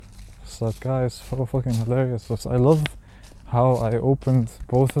That guy is so fucking hilarious. I love how I opened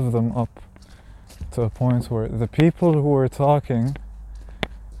both of them up to a point where the people who were talking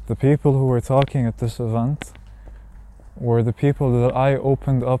at this event were the people that I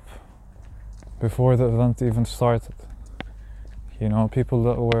opened up before the event even started. You know, people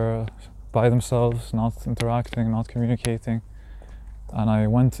that were by themselves, not interacting, not communicating. And I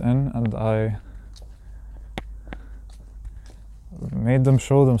went in and I made them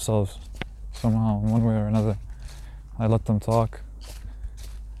show themselves somehow, in one way or another. I let them talk.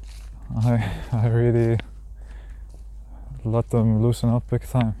 I really let them loosen up big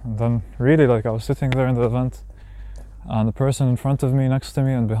time. And then really, like, I was sitting there in the event, and the person in front of me, next to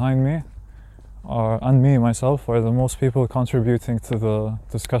me, and behind me, and me, myself, are the most people contributing to the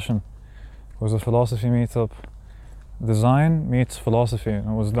discussion. It was a philosophy meetup. Design meets philosophy, and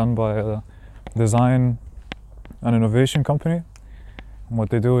it was done by a design and innovation company. And what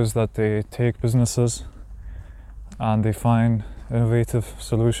they do is that they take businesses and they find innovative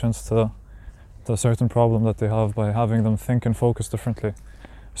solutions to a certain problem that they have by having them think and focus differently.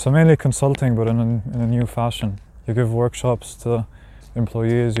 So mainly consulting, but in a new fashion. You give workshops to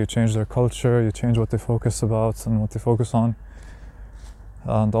employees, you change their culture, you change what they focus about and what they focus on,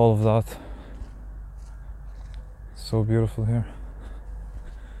 and all of that. So beautiful here.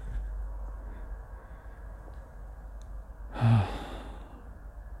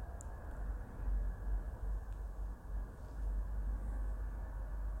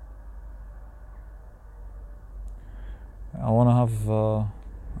 I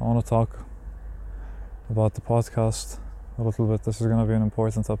want to talk about the podcast a little bit. This is going to be an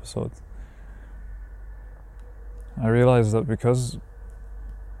important episode. I realize that because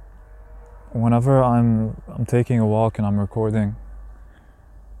whenever I'm taking a walk and I'm recording,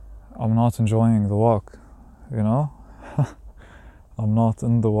 I'm not enjoying the walk, you know? I'm not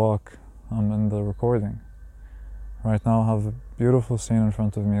in the walk, I'm in the recording. Right now I have a beautiful scene in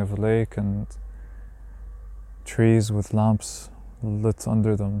front of me of a lake and trees with lamps lit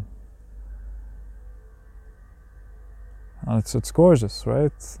under them. And it's gorgeous,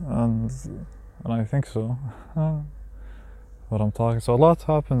 right? And I think so. But I'm talking, so a lot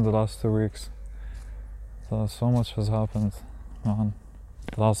happened the last 2 weeks. So much has happened, man.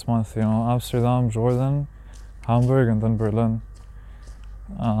 The last month, you know, Amsterdam, Jordan, Hamburg, and then Berlin.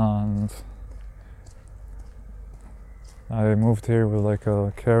 And I moved here with like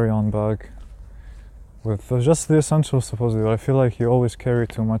a carry-on bag with just the essentials supposedly, but I feel like you always carry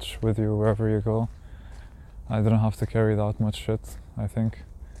too much with you wherever you go. I didn't have to carry that much shit, I think.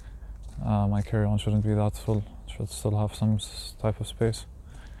 My carry-on shouldn't be that full, it should still have some type of space.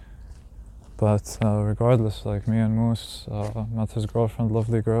 But regardless, like me and Moose met his girlfriend,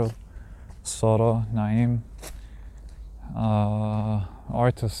 lovely girl, Sara Naeem,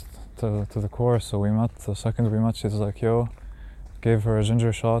 artist to the core. So we met, the second we met, she's like, yo, gave her a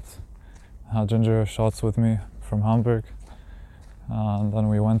ginger shot, had ginger shots with me from Hamburg. And then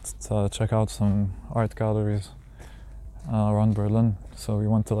we went to check out some art galleries around Berlin. So we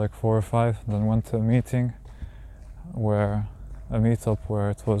went to like 4 or 5, then went to a meetup where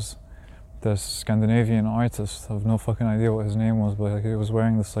it was this Scandinavian artist. I have no fucking idea what his name was, but like, he was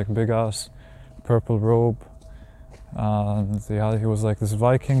wearing this like big ass purple robe, and he was like this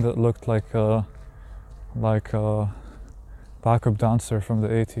Viking that looked like a backup dancer from the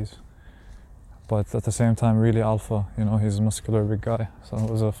 80s. But at the same time really alpha, you know, he's a muscular big guy. So it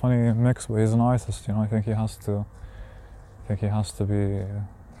was a funny mix, but he's an artist, you know, I think he has to be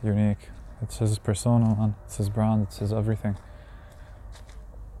unique. It's his persona, man, it's his brand, it's his everything.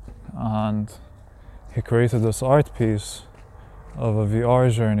 And he created this art piece of a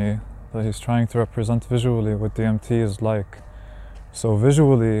VR journey that he's trying to represent visually what DMT is like. So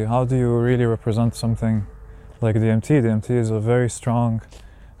visually, how do you really represent something like DMT? DMT is a very strong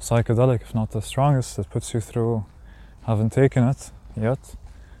psychedelic, if not the strongest. It puts you through, haven't taken it yet,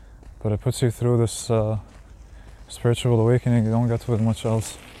 but it puts you through this spiritual awakening you don't get with much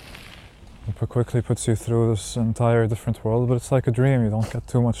else. It quickly puts you through this entire different world, but it's like a dream. You don't get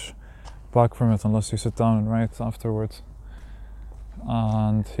too much back from it unless you sit down and write afterwards.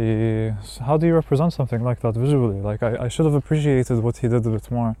 And how do you represent something like that visually? Like I should have appreciated what he did a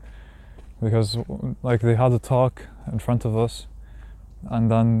bit more, because like they had a talk in front of us,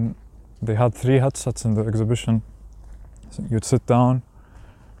 and then they had 3 headsets in the exhibition. So you'd sit down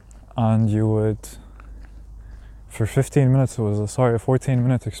and you would, for 15 minutes, it was a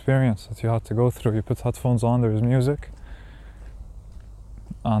 14-minute experience that you had to go through. You put headphones on, there's music,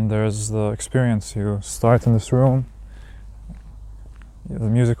 and there's the experience. You start in this room. The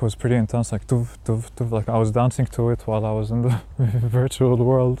music was pretty intense, like doof, doof, doof, like I was dancing to it while I was in the virtual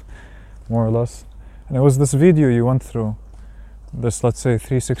world. more or less. And it was this video you went through, this, let's say,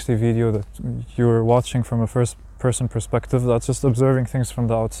 360 video that you were watching from a first person perspective, that's just observing things from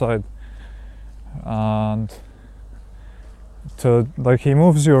the outside. And to, like, he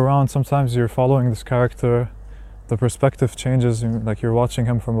moves you around. Sometimes you're following this character, the perspective changes, like you're watching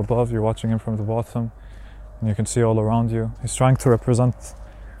him from above, you're watching him from the bottom, and you can see all around you. He's trying to represent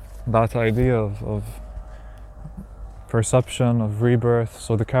that idea of perception, of rebirth.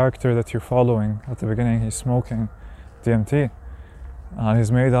 So the character that you're following at the beginning, he's smoking DMT, and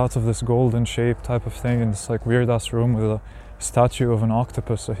he's made out of this golden shape type of thing in this like weird ass room with a statue of an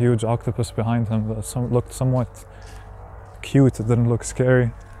octopus, a huge octopus behind him that looked somewhat cute. It didn't look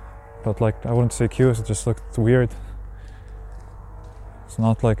scary, but like, I wouldn't say cute, it just looked weird. It's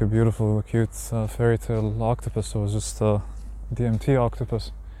not like a beautiful, cute fairy tale octopus, it was just a DMT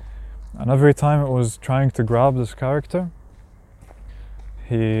octopus. And every time it was trying to grab this character,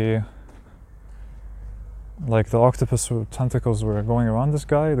 like the octopus tentacles were going around this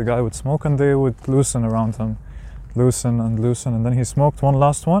guy, the guy would smoke and they would loosen around him, loosen, and then he smoked one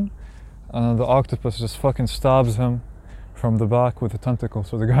last one, and the octopus just fucking stabs him from the back with the tentacle.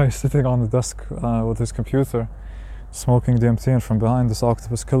 So the guy is sitting on the desk with his computer, smoking DMT, and from behind this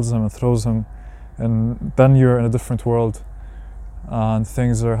octopus kills him and throws him, and then you're in a different world, and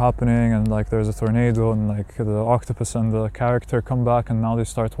things are happening, and like there's a tornado, and like the octopus and the character come back, and now they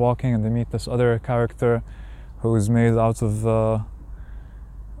start walking, and they meet this other character who is made out of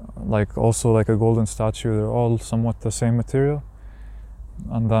like also like a golden statue. They're all somewhat the same material,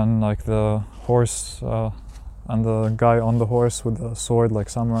 and then like the horse and the guy on the horse with the sword, like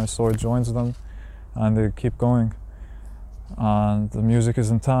samurai sword, joins them, and they keep going, and the music is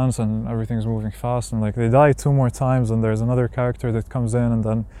intense and everything's moving fast, and like they die 2 more times, and there's another character that comes in, and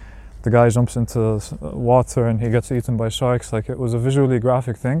then the guy jumps into water and he gets eaten by sharks. Like, it was a visually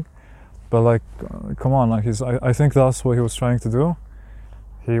graphic thing, but like, come on, like I think that's what he was trying to do.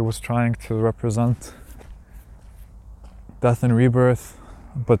 He was trying to represent death and rebirth,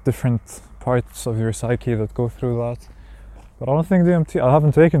 but different parts of your psyche that go through that. But I don't think DMT, I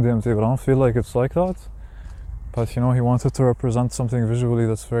haven't taken DMT, but I don't feel like it's like that. But you know, he wanted to represent something visually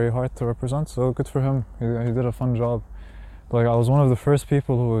that's very hard to represent, so good for him. He did a fun job. Like, I was one of the first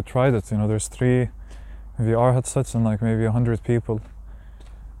people who tried it. You know, there's 3 VR headsets and like maybe 100 people.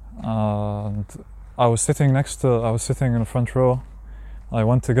 And I was sitting in the front row. I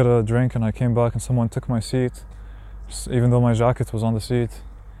went to get a drink and I came back and someone took my seat, even though my jacket was on the seat.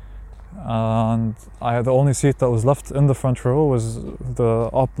 And the only seat that was left in the front row was the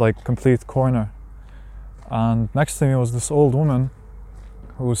like complete corner. And next to me was this old woman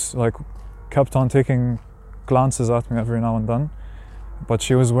who's like kept on taking glances at me every now and then, but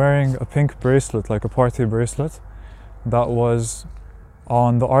she was wearing a pink bracelet, like a party bracelet, that was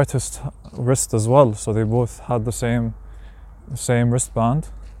on the artist's wrist as well. So they both had the same wristband.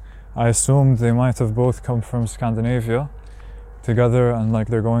 I assumed they might have both come from Scandinavia together, and like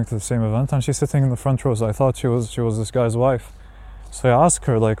they're going to the same event, and she's sitting in the front row, so I thought she was this guy's wife. So I asked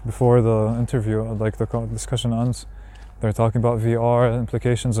her, like, before the interview, like the discussion ends, they're talking about VR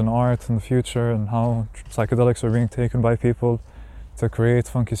implications in art in the future, and how psychedelics are being taken by people to create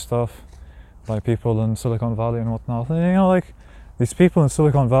funky stuff, by people in Silicon Valley and whatnot. And, you know, like, these people in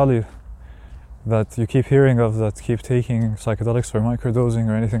Silicon Valley that you keep hearing of that keep taking psychedelics or microdosing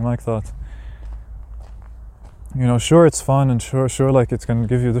or anything like that, you know, sure, it's fun, and sure like it can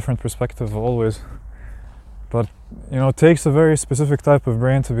give you a different perspective always, but you know, it takes a very specific type of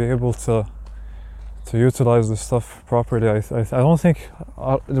brain to be able to utilize this stuff properly. I don't think,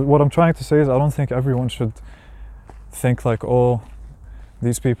 what I'm trying to say is, I don't think everyone should think like, oh,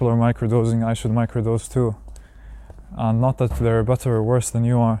 these people are microdosing, I should microdose too. And not that they're better or worse than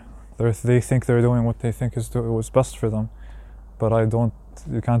you are. They think they're doing what they think is what's best for them, but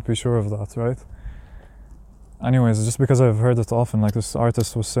you can't be sure of that, right? Anyways, just because I've heard it often, like this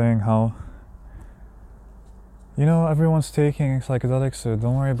artist was saying how, you know, everyone's taking psychedelics, so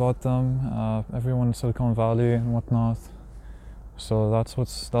don't worry about them. Everyone in Silicon Valley and whatnot. So that's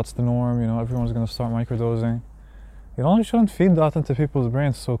the norm, you know, everyone's gonna start microdosing. You know, you shouldn't feed that into people's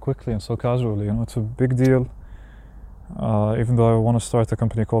brains so quickly and so casually, you know, it's a big deal. Even though I want to start a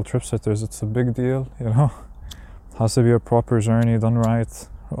company called Tripsitters, it's a big deal, you know. It has to be a proper journey, done right,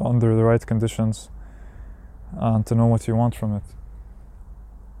 under the right conditions, and to know what you want from it.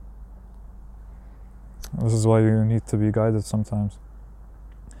 This is why you need to be guided sometimes.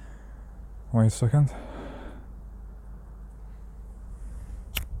 Wait a second.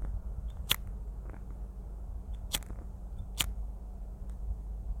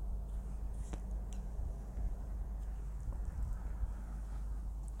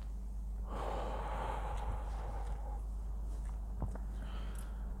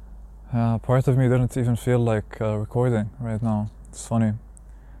 Part of me didn't even feel like recording right now. It's funny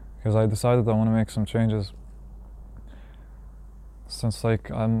because I decided I want to make some changes, since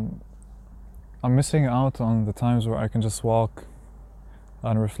like I'm missing out on the times where I can just walk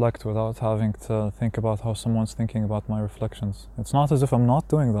and reflect without having to think about how someone's thinking about my reflections. It's not as if I'm not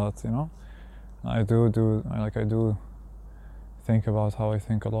doing that, you know. I do think about how I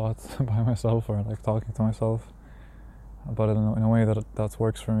think a lot by myself, or like talking to myself, but in a way that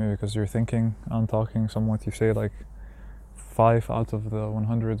works for me, because you're thinking and talking somewhat. You say like 5 out of the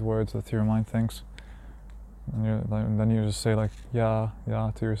 100 words that your mind thinks, and then you just say like yeah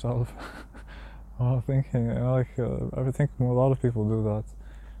to yourself while thinking. You know, like I think a lot of people do that,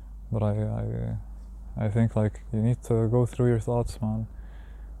 but I think like you need to go through your thoughts, man,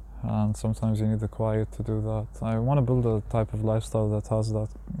 and sometimes you need the quiet to do that. I want to build a type of lifestyle that has that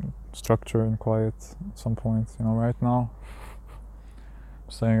structure and quiet at some point. You know, right now I'm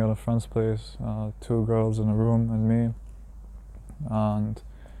staying at a friend's place, 2 girls in a room and me, and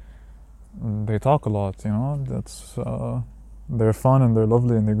they talk a lot, you know. That's they're fun and they're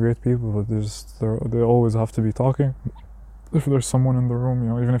lovely and they're great people, but they always have to be talking. If there's someone in the room, you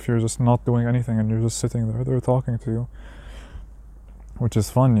know, even if you're just not doing anything and you're just sitting there, they're talking to you, which is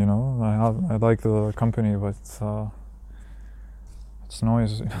fun, you know. I like the company, but it's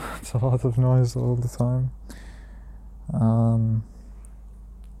noise. It's a lot of noise all the time.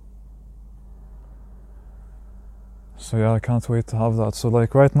 So yeah, I can't wait to have that. So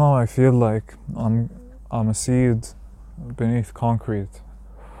like right now I feel like I'm a seed beneath concrete,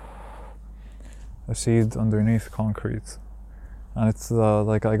 a seed underneath concrete, and it's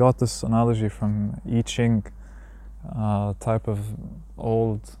like I got this analogy from I Ching, type of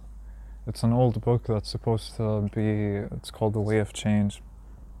old. It's an old book that's supposed to be. It's called The Way of Change,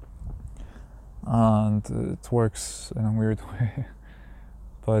 and it works in a weird way.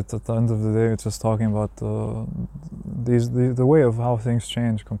 But at the end of the day, it's just talking about the way of how things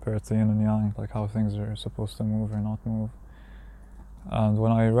change compared to yin and yang, like how things are supposed to move or not move. And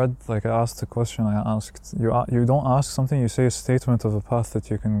when I read, like I asked the question, I asked, you don't ask something, you say a statement of a path that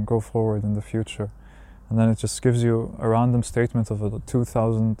you can go forward in the future. And then it just gives you a random statement of a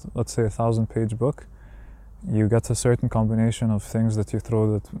 2,000, let's say 1,000-page book. You get a certain combination of things that you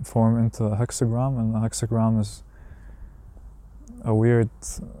throw that form into a hexagram, and a hexagram is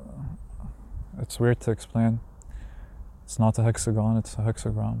it's weird to explain. It's not a hexagon, it's a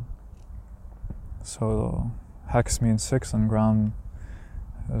hexagram. So hex means 6 and gram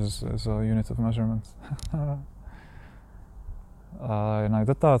is a unit of measurement. And I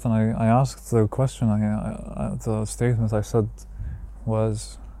did that, and I asked the question, the statement I said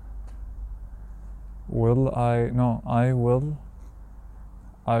was,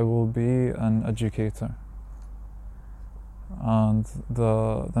 I will be an educator. And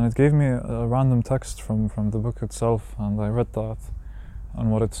then it gave me a random text from the book itself, and I read that,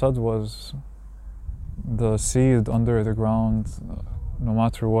 and what it said was, the seed under the ground, no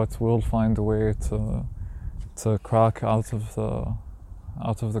matter what, will find a way to crack out of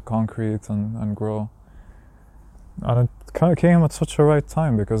the concrete and grow. And it kind of came at such a right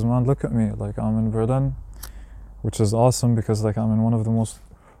time, because man, look at me, like I'm in Berlin, which is awesome because like I'm in one of the most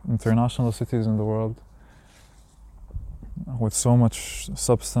international cities in the world, with so much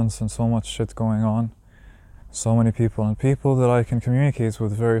substance and so much shit going on, so many people, and people that I can communicate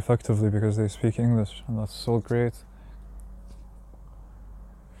with very effectively because they speak English, and that's so great.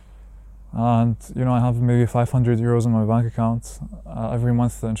 And you know, I have maybe 500 euros in my bank account. Every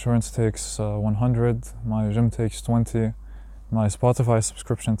month the insurance takes 100, my gym takes 20, my Spotify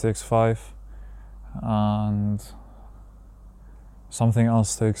subscription takes 5, and something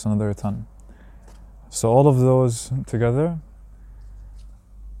else takes another 10. So all of those together,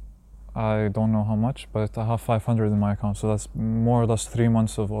 I don't know how much, but I have 500 in my account, so that's more or less 3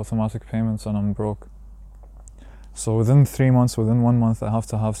 months of automatic payments, and I'm broke. So within 3 months, within 1 month, I have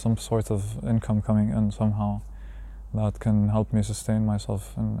to have some sort of income coming in somehow that can help me sustain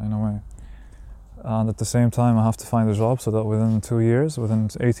myself in a way. And at the same time, I have to find a job so that within 2 years, within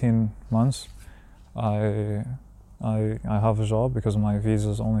 18 months, I have a job, because my visa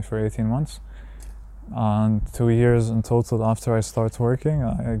is only for 18 months. And 2 years in total after I start working,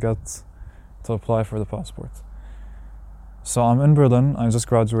 I get to apply for the passport. So I'm in Berlin, I just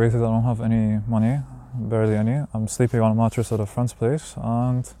graduated, I don't have any money, barely any. I'm sleeping on a mattress at a friend's place,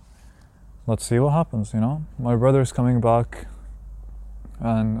 and let's see what happens, you know. My brother's coming back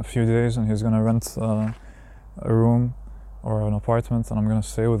in a few days, and he's gonna rent a room or an apartment, and I'm gonna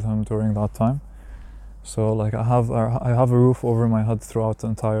stay with him during that time. So like I have a roof over my head throughout the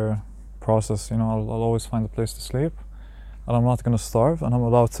entire process, you know. I'll always find a place to sleep. and I'm not gonna starve, and I'm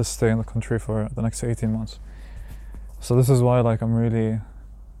allowed to stay in the country for the next 18 months. So this is why like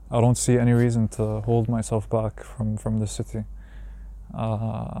I don't see any reason to hold myself back from the city.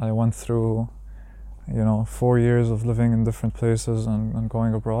 I went through 4 years of living in different places and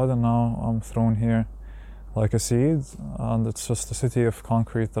going abroad, and now I'm thrown here like a seed, and it's just a city of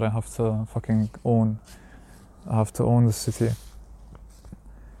concrete that I have to fucking own. I have to own the city.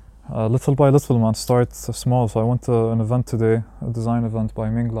 Little by little, man, start small. So I went to an event today, a design event by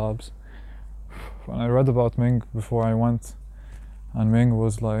Ming Labs. When I read about Ming before I went, and Ming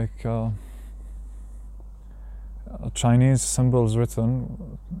was like Chinese symbols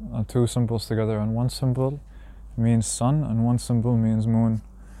written, two symbols together, and one symbol means sun and one symbol means moon,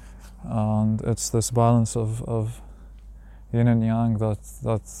 and it's this balance of yin and yang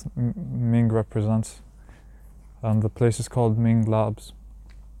that Ming represents, and the place is called Ming Labs.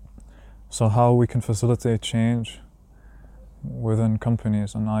 So how we can facilitate change within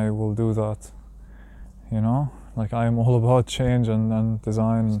companies, and I will do that, like I am all about change and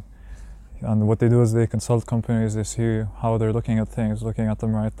design. And what they do is they consult companies, they see how they're looking at things, looking at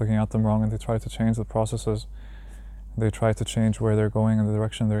them right, looking at them wrong, and they try to change the processes. They try to change where they're going and the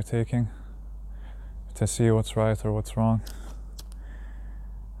direction they're taking to see what's right or what's wrong.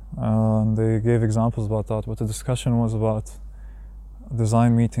 And they gave examples about that, but the discussion was about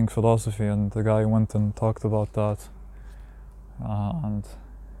design meeting philosophy, and the guy went and talked about that. And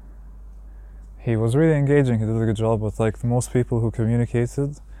he was really engaging, he did a good job, but like most people who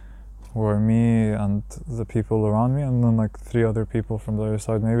communicated were me and the people around me, and then like 3 other people from the other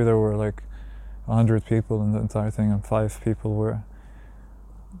side. Maybe there were like 100 people in the entire thing, and 5 people were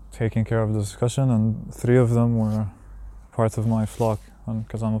taking care of the discussion, and 3 of them were part of my flock,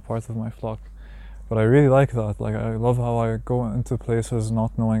 because I'm a part of my flock. But I really like that. Like I love how I go into places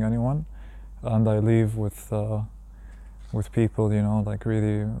not knowing anyone, and I leave with people, like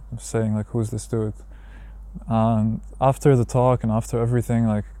really saying like, who's this dude? And after the talk and after everything,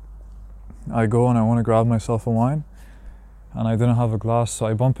 like I go and I want to grab myself a wine, and I didn't have a glass, so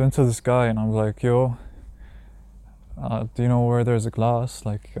I bump into this guy and I'm like, yo, do you know where there's a glass?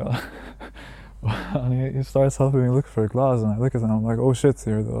 Like, and he starts helping me look for a glass, and I look at him and I'm like, oh shit,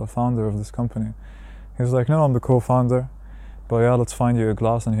 you're the founder of this company. He's like, no, I'm the co-founder, but yeah, let's find you a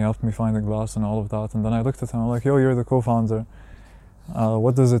glass, and he helped me find a glass and all of that. And then I looked at him, I'm like, yo, you're the co-founder.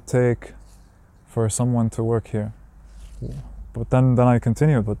 What does it take for someone to work here? But then I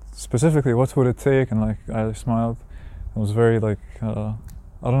continued, but specifically, what would it take? And like, I smiled. It was very like, I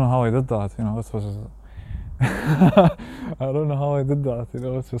don't know how I did that, it was, I don't know how I did that,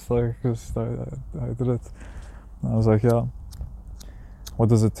 it's just like, I did it. And I was like, yeah, what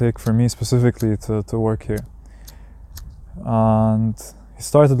does it take for me specifically to work here? And he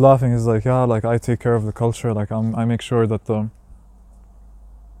started laughing. He's like, yeah, like I take care of the culture, like I make sure that the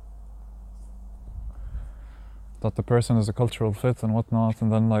person is a cultural fit and whatnot.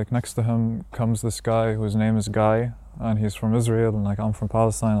 And then like next to him comes this guy whose name is Guy, and he's from Israel, and like I'm from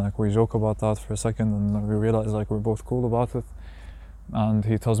Palestine. Like we joke about that for a second, and we realize like we're both cool about it. And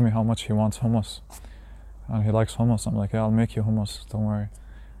he tells me how much he wants hummus, and he likes hummus. I'm like, yeah, I'll make you hummus, don't worry.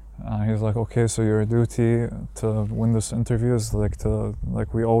 And he's like, okay, so your duty to win this interview is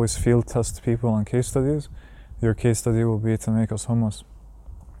like we always field test people on case studies. Your case study will be to make us hummus.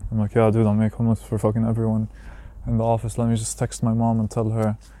 I'm like, yeah, dude, I'll make hummus for fucking everyone in the office. Let me just text my mom and tell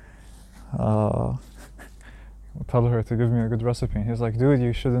her to give me a good recipe. And he's like, dude,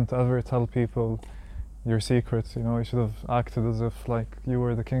 you shouldn't ever tell people your secrets, you should have acted as if like you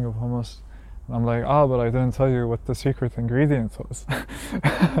were the king of hummus. And I'm like, but I didn't tell you what the secret ingredient was.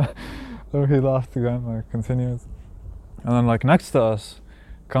 So he laughed again, like continued. And then like next to us,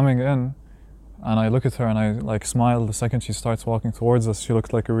 coming in, and I look at her and I like smile the second she starts walking towards us. She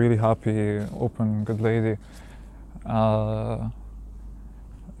looked like a really happy, open, good lady.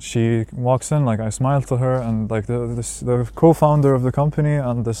 She walks in, like I smiled to her, and like the co-founder of the company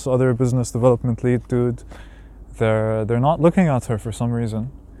and this other business development lead dude, they're not looking at her for some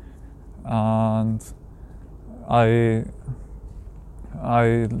reason, and I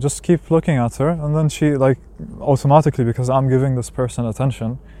just keep looking at her, and then she like automatically, because I'm giving this person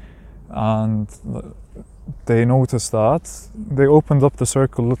attention, and they noticed that, they opened up the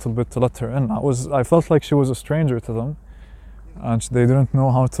circle a little bit to let her in. I felt like she was a stranger to them, and they didn't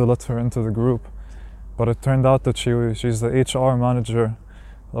know how to let her into the group. But it turned out that she's the HR manager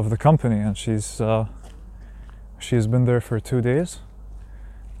of the company, and she's been there for 2 days.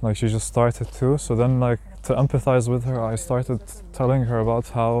 Like she just started too. So then like to empathize with her, I started telling her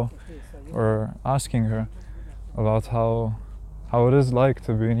about asking her about how how it is like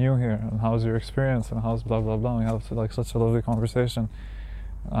to be new here, and how's your experience, and how's blah blah blah. We have like such a lovely conversation.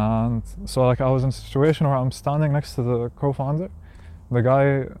 And so like I was in a situation where I'm standing next to the co-founder, the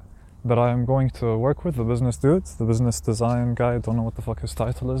guy that I'm going to work with, the business dude, the business design guy. I don't know what the fuck his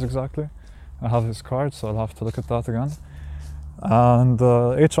title is exactly. I have his card, so I'll have to look at that again. And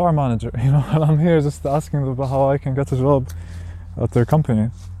HR manager, you know, and I'm here just asking them about how I can get a job at their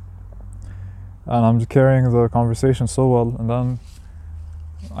company. And I'm carrying the conversation so well, and then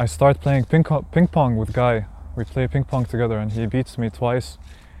I start playing ping pong with Guy. We play ping pong together, and he beats me twice,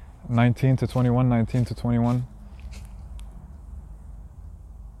 19 to 21, 19 to 21.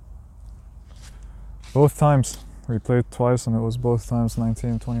 Both times we played twice, and it was both times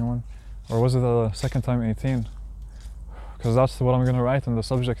 19, 21. Or was it the second time 18? Because that's what I'm gonna write in the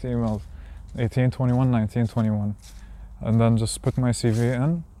subject email. 18, 21, 19, 21. And then just put my CV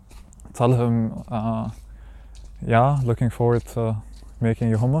in, tell him, yeah, looking forward to making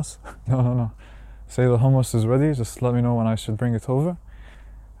you hummus. No. Say the hummus is ready, just let me know when I should bring it over.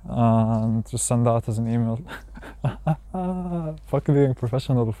 And just send that as an email. Fuck being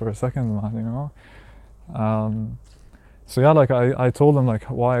professional for a second, man, you know? So yeah, like I told them like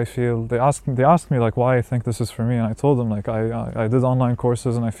why I feel, they asked me like why I think this is for me, and I told them like I did online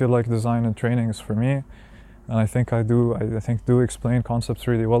courses, and I feel like design and training is for me, and I think I do explain concepts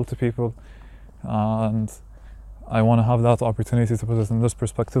really well to people, and I want to have that opportunity to put it in this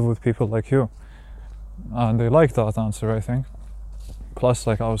perspective with people like you. And they liked that answer, I think. Plus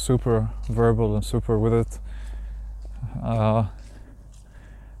like I was super verbal and super with it,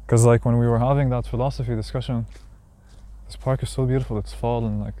 because like when we were having that philosophy discussion, this park is so beautiful, it's fall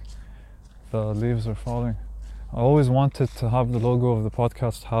and like the leaves are falling. I always wanted to have the logo of the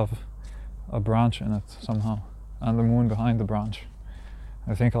podcast have a branch in it somehow, and the moon behind the branch.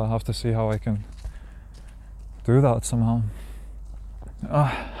 I think I'll have to see how I can do that somehow.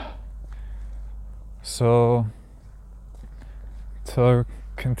 So to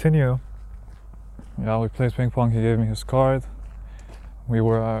continue, yeah, we played ping pong, he gave me his card. We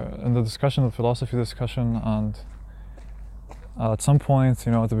were in the discussion, the philosophy discussion, and at some point,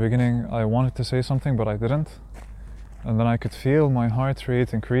 you know, at the beginning, I wanted to say something, but I didn't. And then I could feel my heart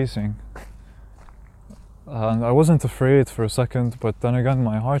rate increasing. And I wasn't afraid for a second, but then again,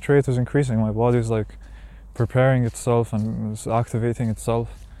 my heart rate is increasing. My body's like preparing itself and is activating itself.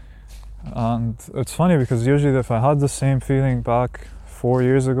 And it's funny because usually if I had the same feeling back 4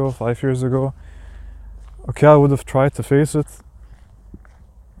 years ago, 5 years ago, okay, I would have tried to face it.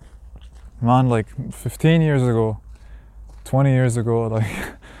 Man, like 15 years ago, 20 years ago,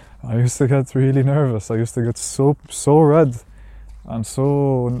 like I used to get really nervous. I used to get so red and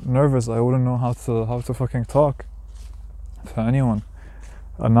so nervous I wouldn't know how to fucking talk to anyone.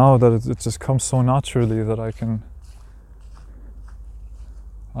 And now that it just comes so naturally that I can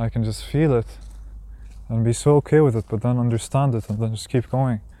just feel it and be so okay with it, but then understand it and then just keep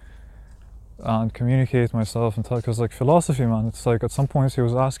going and communicate myself and talk. Because like philosophy, man, it's like at some points he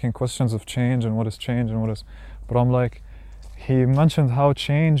was asking questions of change and what is change and what is, but I'm like, he mentioned how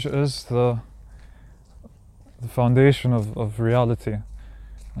change is the foundation of reality,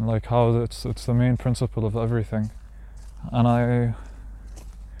 and like how it's the main principle of everything. And I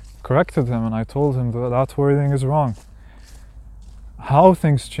corrected him and I told him that wording is wrong. How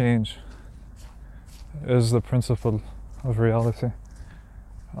things change is the principle of reality,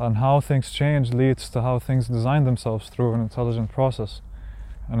 and how things change leads to how things design themselves through an intelligent process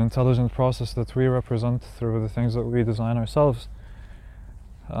that we represent through the things that we design ourselves.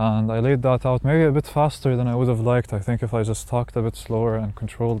 And I laid that out maybe a bit faster than I would have liked. I think if I just talked a bit slower and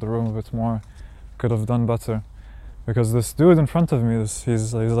controlled the room a bit more, could have done better. Because this dude in front of me,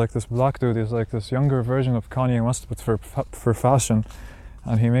 he's like this black dude, he's like this younger version of Kanye West, but for fashion,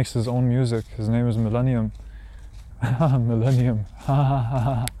 and he makes his own music. His name is Millennium. Millennium.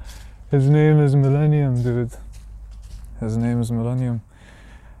 His name is Millennium, dude. His name is Millennium.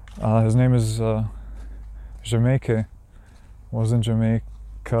 His name is Jamaica. Wasn't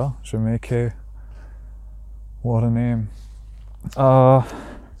Jamaica? Jamaica. What a name.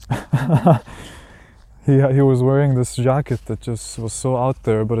 He was wearing this jacket that just was so out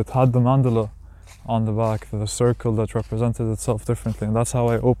there, but it had the mandala on the back, the circle that represented itself differently, and that's how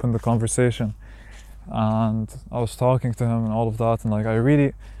I opened the conversation. And I was talking to him and all of that, and like I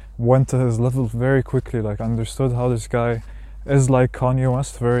really went to his level very quickly. Like I understood how this guy is like Kanye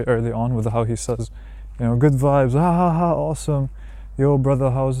West very early on, with how he says, you know, good vibes, ha ha ha, awesome, yo brother,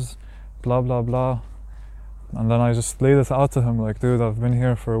 how's blah blah blah. And then I just laid it out to him like, dude, I've been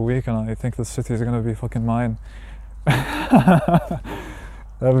here for a week and I think the city is gonna be fucking mine.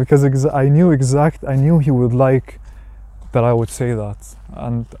 Because I knew he would like that I would say that.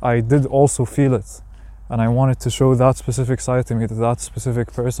 And I did also feel it. And I wanted to show that specific side to me, to that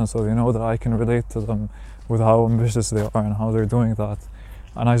specific person, so they know that I can relate to them with how ambitious they are and how they're doing that.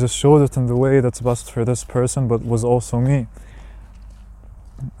 And I just showed it in the way that's best for this person, but was also me.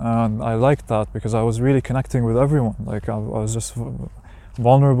 And I liked that because I was really connecting with everyone. Like I was just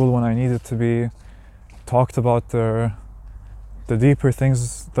vulnerable when I needed to be, talked about the deeper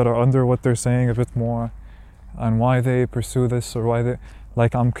things that are under what they're saying a bit more, and why they pursue this, or why they,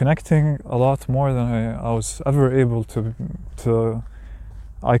 like, I'm connecting a lot more than I was ever able to.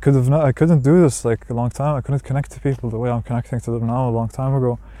 I couldn't do this like a long time. I couldn't connect to people the way I'm connecting to them now a long time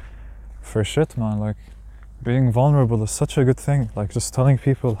ago. For shit, man. Like, being vulnerable is such a good thing. Like, just telling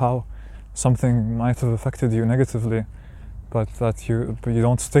people how something might have affected you negatively, but you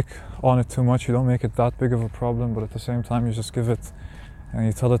don't stick on it too much. You don't make it that big of a problem, but at the same time you just give it and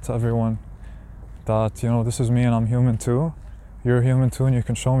you tell it to everyone that, you know, this is me and I'm human too. You're human too, and you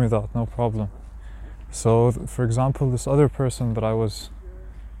can show me that, no problem. So, for example, this other person that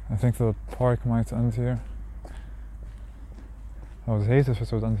I think the park might end here. I would hate if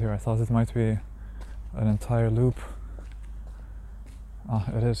it would end here. I thought it might be an entire loop. Ah,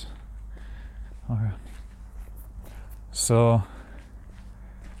 it is. Okay. So,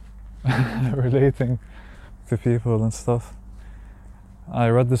 relating to people and stuff. I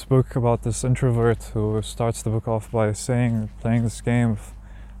read this book about this introvert who starts the book off by playing this game of,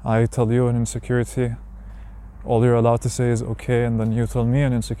 I tell you an insecurity, all you're allowed to say is okay, and then you tell me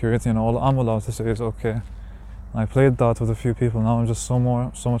an insecurity and all I'm allowed to say is okay. And I played that with a few people. Now I'm just so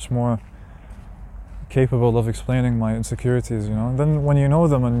much more capable of explaining my insecurities, you know. And then when you know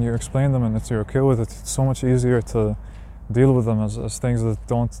them and you explain them and you're okay with it, it's so much easier to deal with them as things that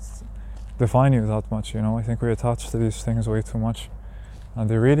don't define you that much, you know. I think we attach to these things way too much. And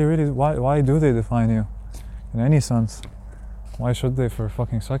they really, why do they define you? In any sense. Why should they for a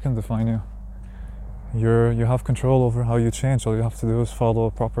fucking second define you? You have control over how you change. All you have to do is follow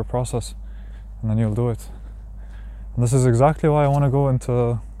a proper process, and then you'll do it. And this is exactly why I want to go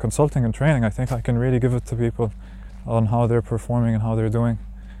into consulting and training. I think I can really give it to people on how they're performing and how they're doing,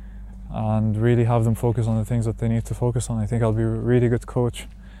 and really have them focus on the things that they need to focus on. I think I'll be a really good coach.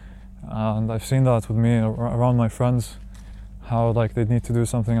 And I've seen that with me around my friends, how like they need to do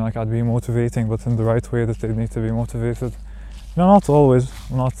something, like I'd be motivating, but in the right way that they need to be motivated. You know, not always.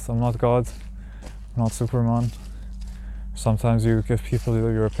 I'm not God. I'm not Superman. Sometimes you give people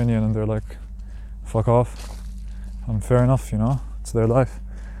your opinion and they're like, fuck off. And fair enough, you know, it's their life.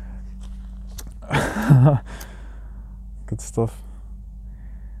 Good stuff.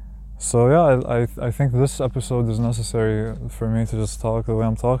 So yeah, I think this episode is necessary for me to just talk the way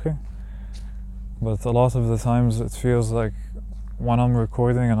I'm talking. But a lot of the times it feels like when I'm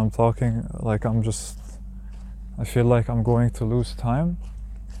recording and I'm talking, like I feel like I'm going to lose time.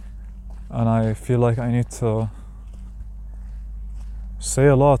 And I feel like I need to say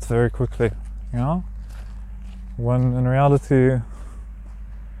a lot very quickly, you know? When in reality,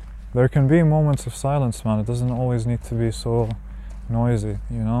 there can be moments of silence, man. It doesn't always need to be so noisy,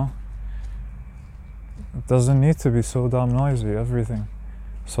 you know? It doesn't need to be so damn noisy, everything.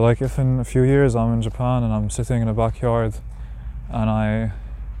 So like if in a few years I'm in Japan and I'm sitting in a backyard and I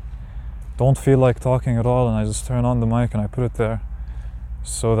don't feel like talking at all and I just turn on the mic and I put it there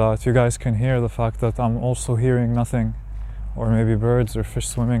so that you guys can hear the fact that I'm also hearing nothing, or maybe birds or fish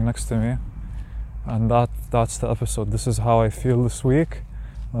swimming next to me, and that's the episode. This is how I feel this week,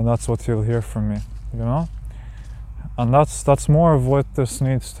 and that's what you'll hear from me, you know? And that's more of what this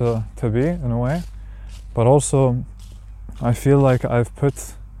needs to be in a way. But also I feel like I've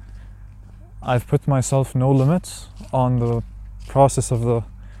put myself no limits on the process of the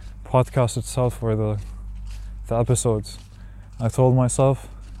podcast itself, or the episodes. I told myself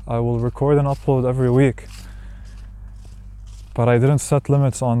I will record and upload every week, but I didn't set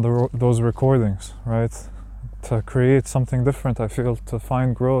limits on those recordings, right? To create something different, I feel, to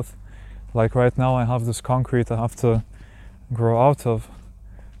find growth. Like right now I have this concrete I have to grow out of.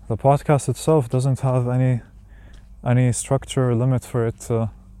 The podcast itself doesn't have any structure or limit for it to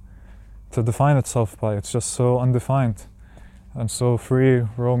define itself by. It's just so undefined and so free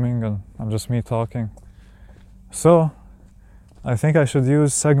roaming, and I'm just me talking. So I think I should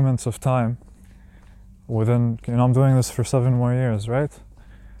use segments of time within, you know, I'm doing this for 7 more years, right?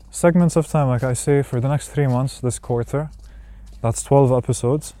 Segments of time, like I say, for the next 3 months, this quarter, that's 12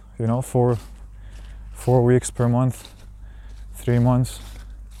 episodes, you know, 4 weeks per month, 3 months,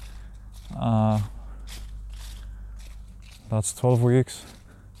 that's 12 weeks.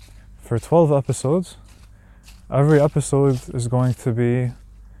 For 12 episodes, every episode is going to be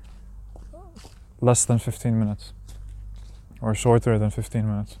less than 15 minutes. or shorter than 15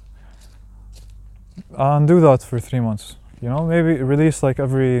 minutes. And do that for 3 months. You know, maybe release like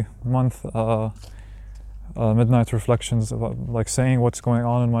every month midnight reflections about like saying what's going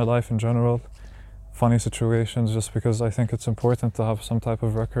on in my life in general, funny situations, just because I think it's important to have some type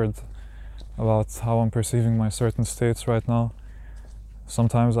of record about how I'm perceiving my certain states right now.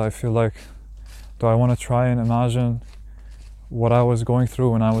 Sometimes I feel like, do I want to try and imagine what I was going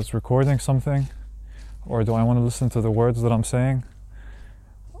through when I was recording something? Or do I want to listen to the words that I'm saying?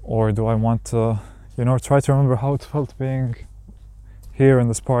 Or do I want to, you know, try to remember how it felt being here in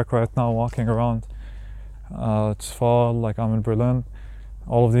this park right now, walking around. It's fall, like I'm in Berlin.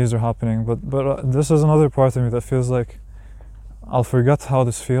 All of these are happening, but this is another part of me that feels like I'll forget how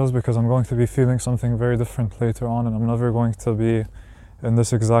this feels because I'm going to be feeling something very different later on, and I'm never going to be in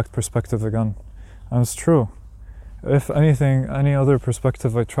this exact perspective again. And it's true. If anything, any other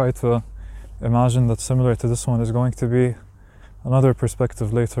perspective I try to imagine that's similar to this one is going to be another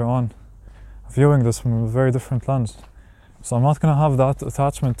perspective later on, viewing this from a very different lens. So I'm not going to have that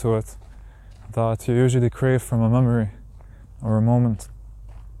attachment to it that you usually crave from a memory or a moment.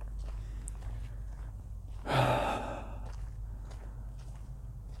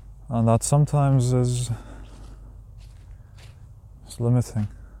 And that sometimes is limiting.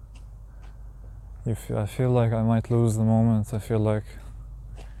 I feel like I might lose the moment. I feel like,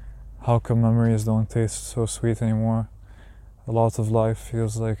 how come memories don't taste so sweet anymore? A lot of life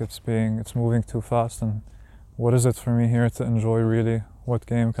feels like it's moving too fast, and what is it for me here to enjoy really? What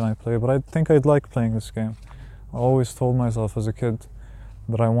game can I play? But I think I'd like playing this game. I always told myself as a kid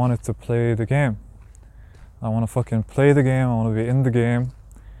that I wanted to play the game. I want to fucking play the game, I want to be in the game,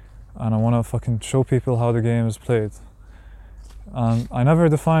 and I want to fucking show people how the game is played. And I never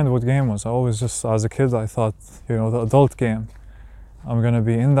defined what game was. I always just, as a kid, I thought, you know, the adult game. I'm gonna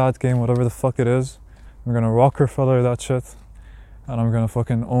be in that game, whatever the fuck it is. I'm gonna Rockefeller that shit, and I'm gonna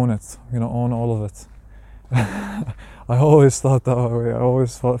fucking own it. I'm gonna own all of it. I always thought that way. I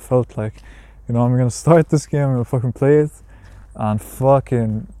always felt like, you know, I'm gonna start this game, I'm gonna fucking play it, and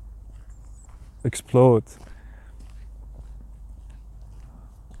fucking explode.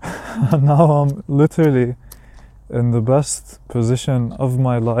 And now I'm literally in the best position of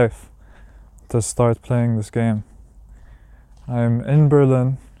my life to start playing this game. I'm in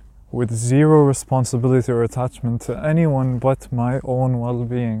Berlin with zero responsibility or attachment to anyone but my own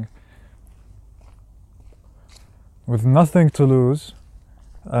well-being, with nothing to lose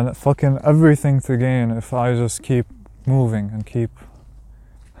and fucking everything to gain if I just keep moving and keep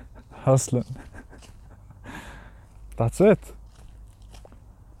hustling. That's it.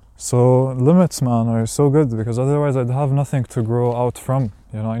 So limits, man, are so good, because otherwise I'd have nothing to grow out from.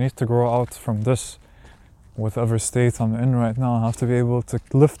 You know, I need to grow out from this, whatever state I'm in right now. I have to be able to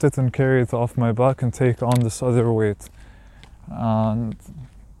lift it and carry it off my back and take on this other weight. And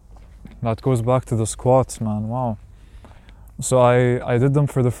that goes back to the squats, man. Wow. So I did them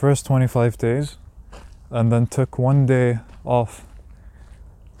for the first 25 days and then took 1 day off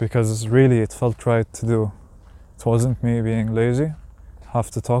because really it felt right to do. It wasn't me being lazy. Have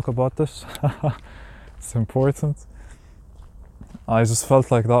to talk about this. It's important. I just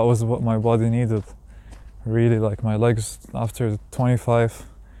felt like that was what my body needed. Really, like my legs, after 25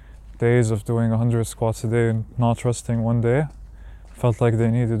 days of doing 100 squats a day and not resting 1 day, felt like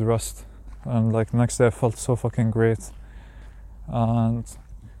they needed rest. And like the next day I felt so fucking great. And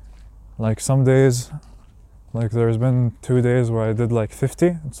like some days, like there's been 2 days where I did like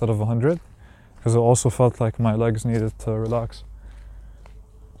 50 instead of 100, because it also felt like my legs needed to relax.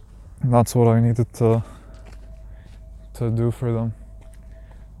 And that's what I needed to do for them.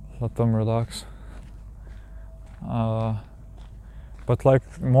 Let them relax. But like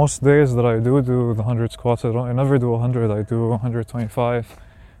most days that I do the 100 squats, I never do 100. I do 125,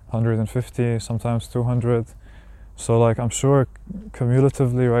 150, sometimes 200. So like I'm sure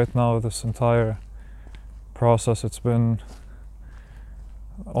cumulatively right now, this entire process, it's been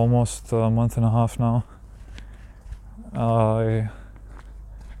almost a month and a half now.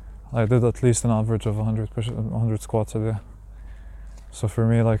 I did at least an average of 100 squats a day. So for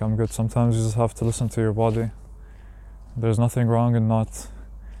me, like, I'm good. Sometimes you just have to listen to your body. There's nothing wrong in not.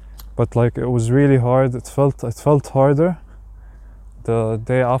 But like, it was really hard. It felt harder the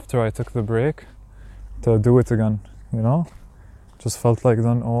day after I took the break to do it again, you know? Just felt like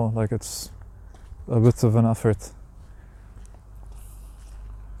then, oh, like it's a bit of an effort.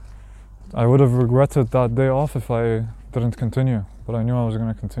 I would have regretted that day off if I didn't continue, but I knew I was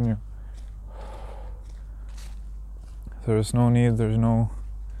going to continue. There's no need,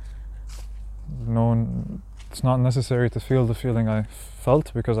 it's not necessary to feel the feeling I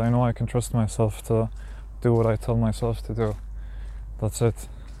felt, because I know I can trust myself to do what I tell myself to do. That's it.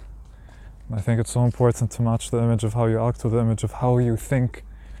 I think it's so important to match the image of how you act with the image of how you think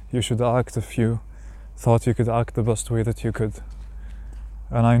you should act if you thought you could act the best way that you could.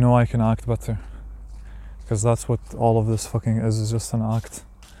 And I know I can act better, because that's what all of this fucking is just an act.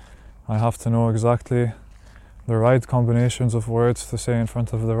 I have to know exactly the right combinations of words to say in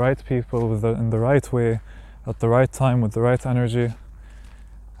front of the right people in the right way, at the right time, with the right energy,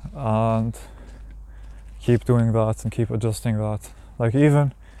 and keep doing that and keep adjusting that. Like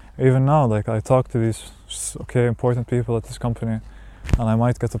even now, like I talk to these important people at this company, and I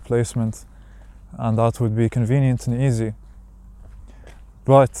might get a placement, and that would be convenient and easy.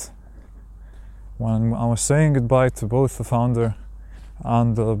 But when I was saying goodbye to both the founder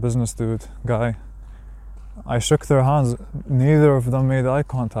and the business dude guy, I shook their hands. Neither of them made eye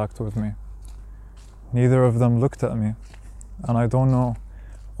contact with me. Neither of them looked at me, and I don't know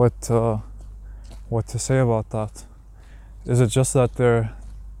what to say about that. Is it just that they're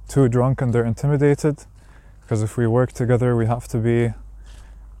too drunk and they're intimidated? Because if we work together, we have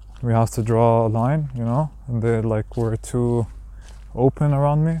to draw a line, you know? And they were too open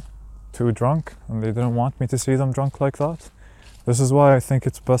around me, too drunk, and they didn't want me to see them drunk like that. This is why I think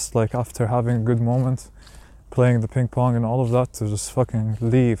it's best, like after having a good moment, playing the ping pong and all of that, to just fucking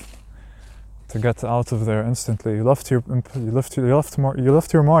leave, to get out of there instantly. You left your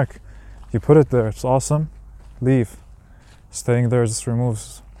mark. You put it there. It's awesome. Leave. Staying there just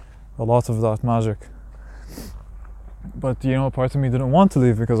removes a lot of that magic. But part of me didn't want to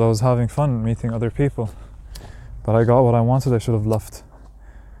leave because I was having fun meeting other people. But I got what I wanted. I should have left.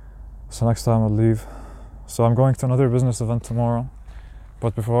 So next time I'll leave. So I'm going to another business event tomorrow.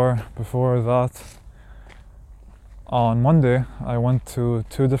 But before that, on Monday, I went to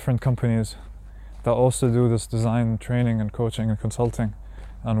 2 different companies that also do this design training and coaching and consulting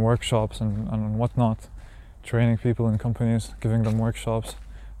and workshops and whatnot. Training people in companies, giving them workshops.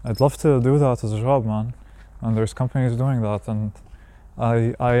 I'd love to do that as a job, man. And there's companies doing that, and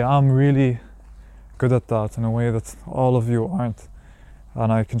I am really good at that in a way that all of you aren't.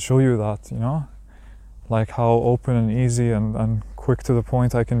 And I can show you that, like how open and easy and quick to the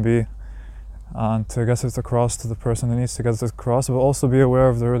point I can be, and to get it across to the person that needs to get it across, but also be aware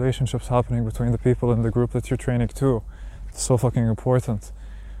of the relationships happening between the people in the group that you're training too. It's so fucking important.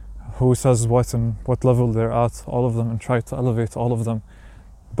 Who says what and what level they're at, all of them, and try to elevate all of them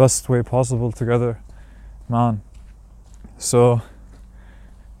best way possible together, man. So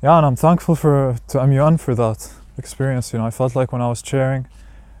yeah, and I'm thankful to MUN for that experience. I felt like when I was chairing,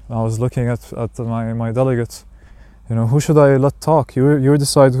 I was looking at my delegates, who should I let talk? You're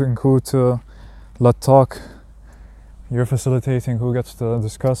deciding who to let talk. You're facilitating who gets to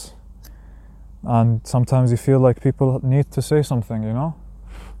discuss. And sometimes you feel like people need to say something,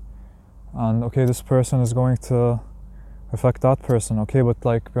 and okay, this person is going to affect that person, okay, but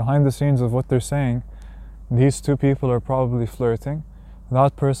like behind the scenes of what they're saying, these 2 people are probably flirting.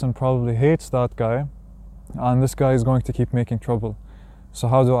 That person probably hates that guy, and this guy is going to keep making trouble. So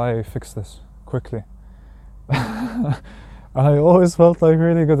how do I fix this quickly? I always felt like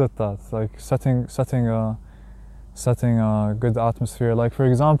really good at that, like setting a good atmosphere. Like for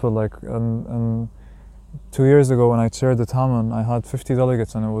example, like 2 years ago when I chaired the Taman, I had 50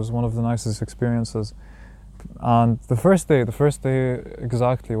 delegates, and it was one of the nicest experiences. And the first day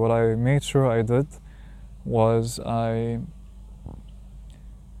exactly, what I made sure I did was I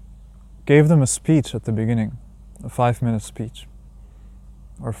gave them a speech at the beginning, a 5-minute speech,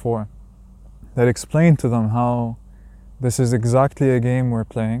 or 4, that explained to them how this is exactly a game we're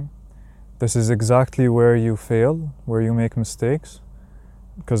playing. This is exactly where you fail, where you make mistakes,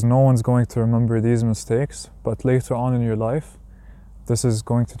 because no one's going to remember these mistakes, but later on in your life, this is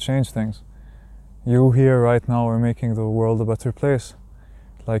going to change things. You here right now are making the world a better place.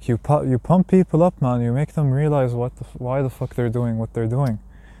 Like you pump people up, man. You make them realize why the fuck they're doing what they're doing,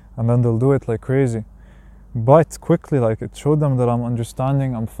 and then they'll do it like crazy. But quickly, like it showed them that I'm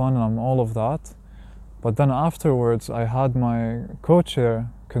understanding, I'm fun, and I'm all of that. But then afterwards, I had my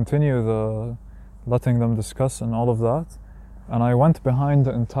co-chair continue the letting them discuss and all of that, and I went behind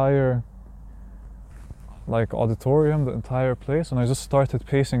the entire auditorium, the entire place, and I just started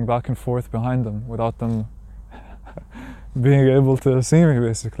pacing back and forth behind them without them being able to see me.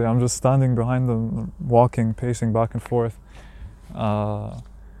 Basically, I'm just standing behind them, walking, pacing back and forth, but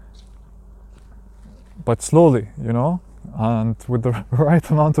slowly, and with the right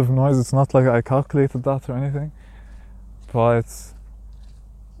amount of noise. It's not like I calculated that or anything, but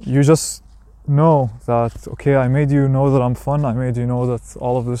you just know that, okay, I made you know that I'm fun, I made you know that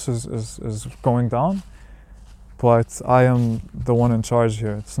all of this is going down, but I am the one in charge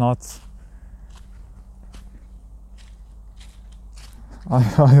here. It's not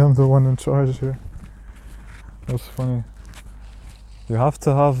I am the one in charge here. That's funny. You have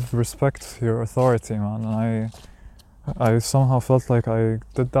to have respect for your authority, man. And I somehow felt like I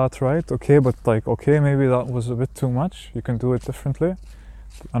did that right. Okay, but like, okay, maybe that was a bit too much. You can do it differently.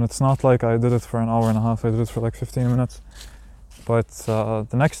 And it's not like I did it for an hour and a half. I did it for like 15 minutes. But the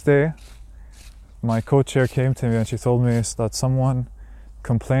next day, my co-chair came to me and she told me that someone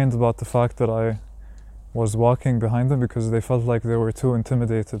complained about the fact that I was walking behind them because they felt like they were too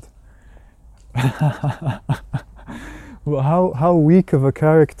intimidated. Well, how weak of a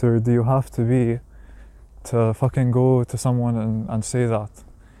character do you have to be to fucking go to someone and say that?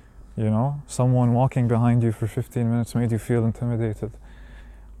 You know, someone walking behind you for 15 minutes made you feel intimidated.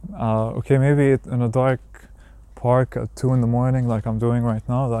 Okay, maybe in a dark park at 2 in the morning like I'm doing right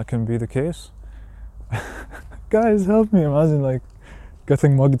now, that can be the case. Guys, help me. Imagine like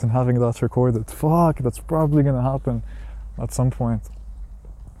getting mugged and having that recorded. Fuck, that's probably gonna happen at some point.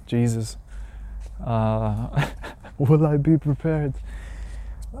 Jesus. Will I be prepared?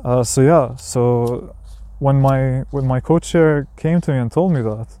 So when my co-chair came to me and told me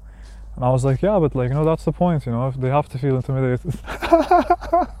that, and I was like, yeah, but like, you know, that's the point, you know, if they have to feel intimidated.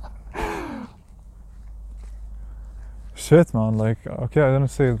 Shit, man, like, okay, I didn't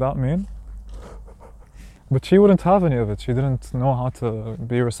say that mean. But she wouldn't have any of it. She didn't know how to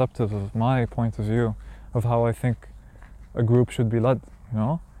be receptive of my point of view of how I think a group should be led, you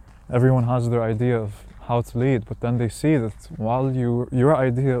know? Everyone has their idea of how to lead, but then they see that while your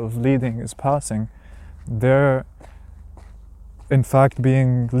idea of leading is passing, they're in fact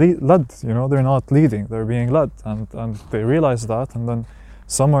being led, you know? They're not leading, they're being led, and they realize that, and then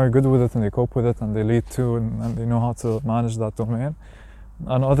some are good with it and they cope with it and they lead too, and they know how to manage that domain.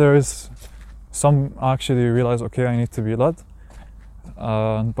 And others, some actually realize, okay, I need to be led,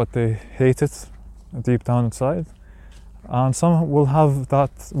 but they hate it deep down inside. And some will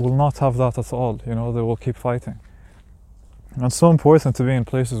not have that at all, you know, they will keep fighting. And it's so important to be in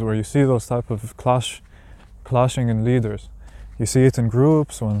places where you see those type of clashing in leaders. You see it in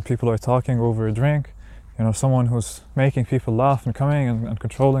groups when people are talking over a drink, you know, someone who's making people laugh and coming and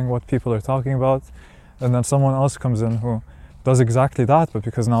controlling what people are talking about, and then someone else comes in who does exactly that, but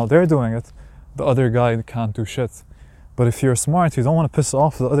because now they're doing it, the other guy can't do shit. But if you're smart, you don't want to piss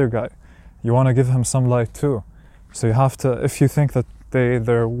off the other guy. You want to give him some light too. So you have to, if you think that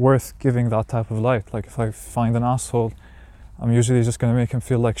they're worth giving that type of light, like if I find an asshole, I'm usually just going to make him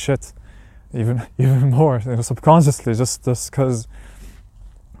feel like shit, even more, you know, subconsciously, just because.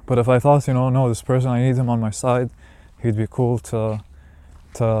 But if I thought, you know, no, this person, I need him on my side, he'd be cool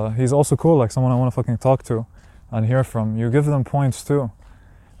he's also cool, like someone I want to fucking talk to and hear from, you give them points too.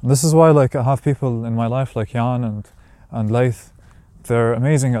 And this is why, like, I have people in my life like Jan and Laith, they're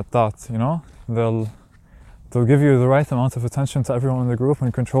amazing at that, you know? They'll give you the right amount of attention to everyone in the group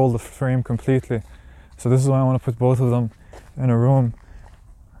and control the frame completely. So this is why I want to put both of them in a room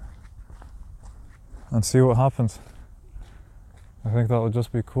and see what happens. I think that would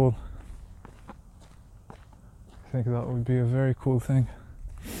just be cool. I think that would be a very cool thing.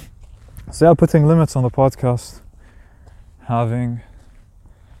 So yeah, putting limits on the podcast.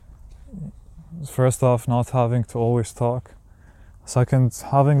 First off, not having to always talk. Second,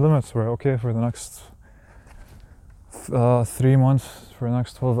 having limits where, okay, for the next 3 months, for the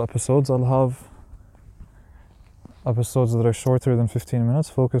next 12 episodes, I'll have episodes that are shorter than 15 minutes,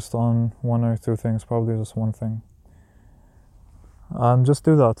 focused on 1 or 2 things, probably just one thing. And just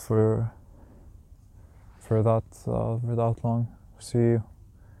do that for that long. See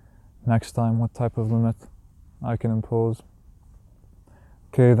next time what type of limit I can impose.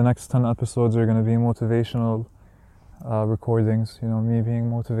 Okay, the next 10 episodes are going to be motivational recordings, you know, me being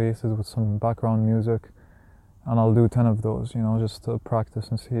motivated with some background music, and I'll do 10 of those, you know, just to practice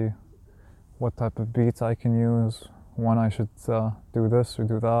and see what type of beats I can use, when I should do this or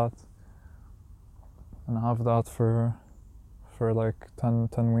do that, and have that for like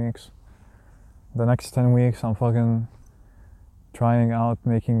 10 weeks. The next 10 weeks I'm fucking trying out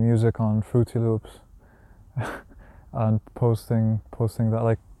making music on Fruity Loops and posting that,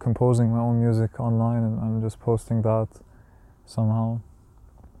 like composing my own music online and just posting that somehow.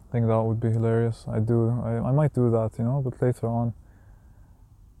 I think that would be hilarious. I might do that, you know, but later on.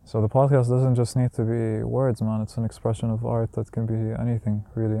 So the podcast doesn't just need to be words, man. It's an expression of art that can be anything,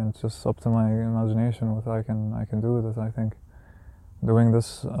 really, and it's just up to my imagination what I can do with it. I think doing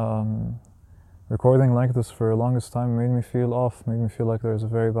this, recording like this for the longest time made me feel off, made me feel like there's a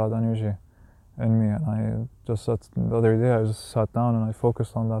very bad energy in me, and I just the other day I just sat down and I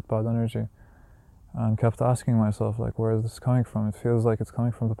focused on that bad energy and kept asking myself, like, where is this coming from? It feels like it's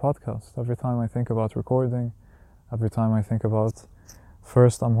coming from the podcast. Every time I think about recording, every time I think about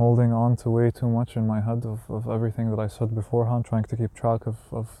first I'm holding on to way too much in my head of everything that I said beforehand, trying to keep track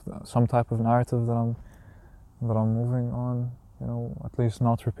of some type of narrative that I'm moving on, you know, at least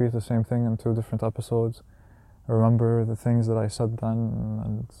not repeat the same thing in 2 different episodes. Remember the things that I said then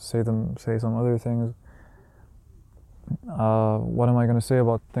and say some other things. What am I going to say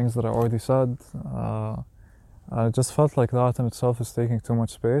about things that I already said? I just felt like that in itself is taking too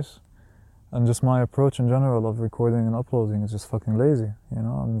much space. And just my approach in general of recording and uploading is just fucking lazy, you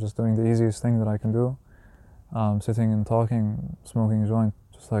know? I'm just doing the easiest thing that I can do. Sitting and talking, smoking a joint,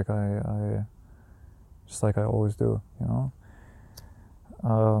 just like I always do, you know?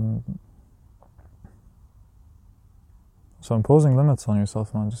 So imposing limits on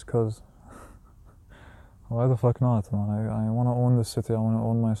yourself, man, just cause. Why the fuck not, man? I want to own this city, I want to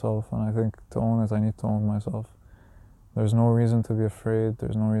own myself, and I think to own it, I need to own myself. There's no reason to be afraid,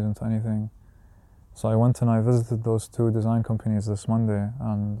 there's no reason to anything. So I went and I visited those 2 design companies this Monday,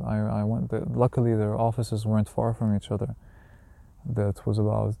 and I went, luckily their offices weren't far from each other. That was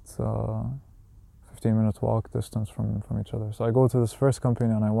about 15-minute walk distance from each other. So I go to this first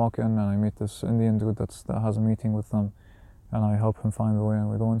company and I walk in and I meet this Indian dude that has a meeting with them, and I help him find the way, and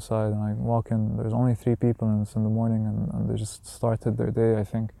we go inside and I walk in. There's only 3 people and it's in the morning, and they just started their day, I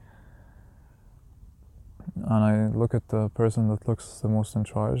think. And I look at the person that looks the most in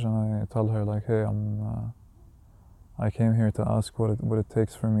charge and I tell her like, hey, I came here to ask what it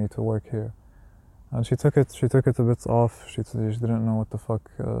takes for me to work here. And she took it a bit off. She didn't know what the fuck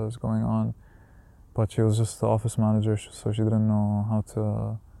is going on, but she was just the office manager, so she didn't know how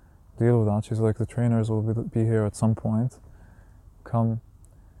to deal with that. She's like, the trainers will be here at some point, come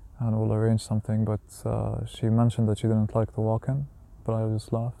and we'll arrange something. But she mentioned that she didn't like the walk-in, but I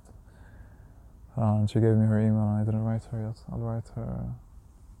just laughed. And she gave me her email and I didn't write her yet. I'll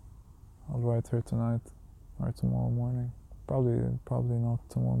write her tonight or tomorrow morning. Probably not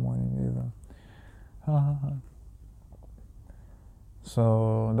tomorrow morning either.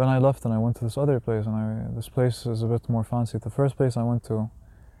 So then I left and I went to this other place, and this place is a bit more fancy. The first place I went to,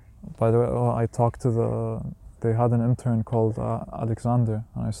 by the way, I talked to they had an intern called Alexander,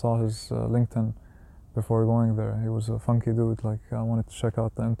 and I saw his LinkedIn before going there. He was a funky dude. Like, I wanted to check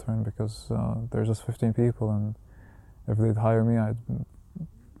out the intern because there's just 15 people, and if they'd hire me, I'd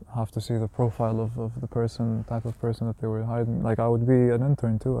have to see the profile of the type of person that they were hiring. Like, I would be an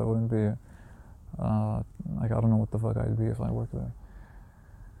intern too. I wouldn't be like, I don't know what the fuck I'd be if I worked there.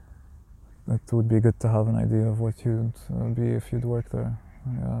 It would be good to have an idea of what you'd be if you'd work there.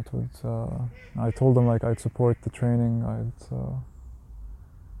 Yeah, it would. I told them like I'd support the training. I'd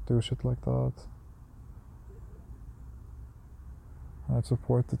do shit like that. I'd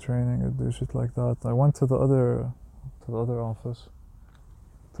support the training. I'd do shit like that. I went to the other office,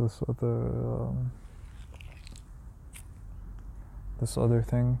 to this other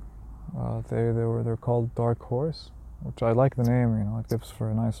thing. They're called Dark Horse, which I like the name. You know, it gives for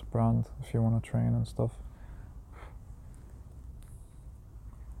a nice brand if you want to train and stuff.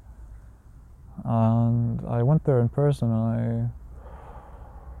 And I went there in person, and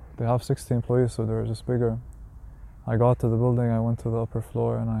they have 60 employees, so they're just bigger. I got to the building, I went to the upper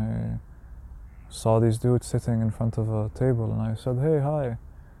floor, and I saw these dudes sitting in front of a table, and I said, hey, hi.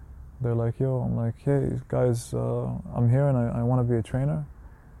 They're like, yo. I'm like, hey, guys, I'm here and I want to be a trainer.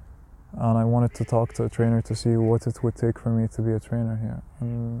 And I wanted to talk to a trainer to see what it would take for me to be a trainer here.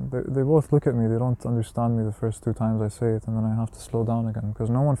 And they both look at me, they don't understand me the first 2 times I say it, and then I have to slow down again, because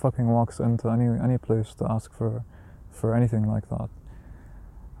no one fucking walks into any place to ask for anything like that.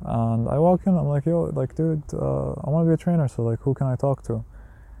 And I walk in, I'm like, yo, like, dude, I want to be a trainer, so like, who can I talk to?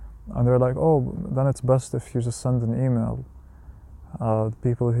 And they're like, oh, then it's best if you just send an email.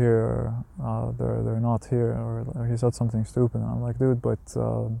 People here, they're not here, or he said something stupid. And I'm like, dude, but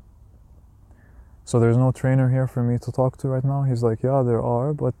so there's no trainer here for me to talk to right now? He's like, yeah, there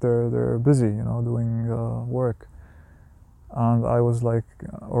are, but they're busy, you know, doing work. And I was like,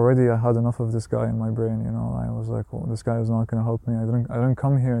 already I had enough of this guy in my brain, you know. I was like, oh, this guy is not going to help me. I didn't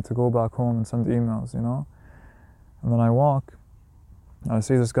come here to go back home and send emails, you know. And then I walk, I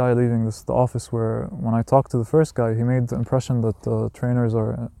see this guy leaving the office where, when I talked to the first guy, he made the impression that the trainers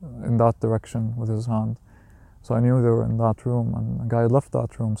are in that direction with his hand. So I knew they were in that room, and the guy left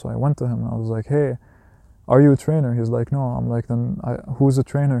that room. So I went to him and I was like, hey, are you a trainer? He's like, no. I'm like, then who's a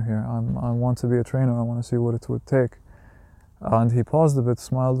trainer here? I want to be a trainer. I want to see what it would take. And he paused a bit,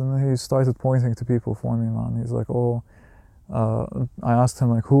 smiled, and he started pointing to people for me, man. He's like, oh, I asked him,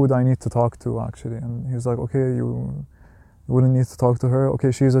 like, who would I need to talk to, actually? And he's like, okay, you wouldn't need to talk to her.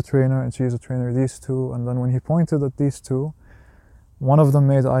 Okay, she's a trainer, and she's a trainer, these 2. And then when he pointed at these 2, one of them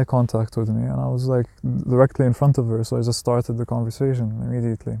made eye contact with me, and I was like directly in front of her, so I just started the conversation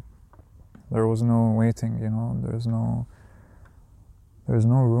immediately. There was no waiting, you know, there's no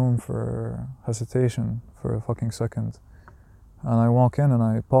room for hesitation for a fucking second. And I walk in and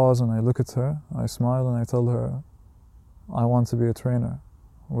I pause and I look at her, I smile and I tell her, I want to be a trainer,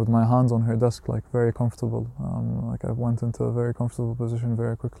 with my hands on her desk, like very comfortable. Like I went into a very comfortable position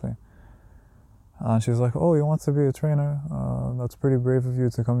very quickly. And she's like, oh, you want to be a trainer? That's pretty brave of you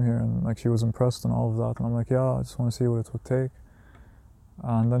to come here. And like she was impressed and all of that. And I'm like, yeah, I just want to see what it would take.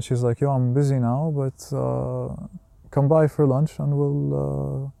 And then she's like, yo, I'm busy now, but come by for lunch and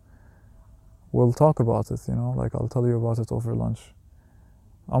we'll talk about it, you know, like I'll tell you about it over lunch.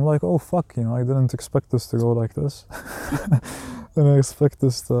 I'm like, oh fuck, you know, I didn't expect this to go like this. Didn't expect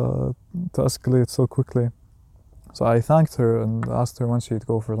this to escalate so quickly. So I thanked her and asked her when she'd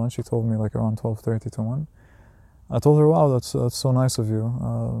go for lunch. She told me like around 12:30 to 1. I told her, wow, that's so nice of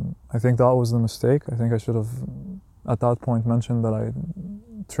you. I think that was the mistake. I think I should have at that point mentioned that I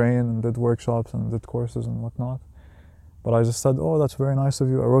trained and did workshops and did courses and whatnot. But I just said, oh, that's very nice of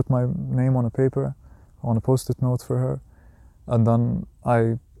you. I wrote my name on a paper, on a post-it note for her. And then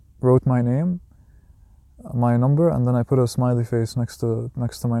I wrote my name, my number, and then I put a smiley face next to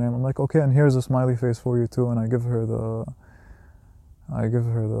my name. I'm like, okay, and here's a smiley face for you too. And I give her the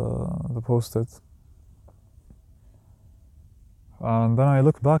post-it. And then I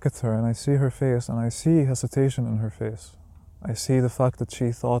look back at her and I see her face and I see hesitation in her face. I see the fact that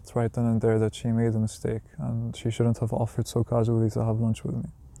she thought right then and there that she made a mistake and she shouldn't have offered so casually to have lunch with me.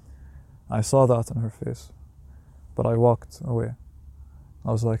 I saw that in her face, but I walked away.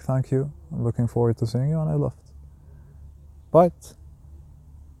 I was like, thank you, I'm looking forward to seeing you, and I left. But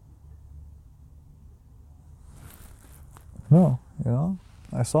no, you know,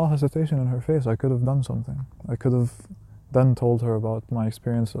 I saw hesitation in her face. I could have done something. I could have then told her about my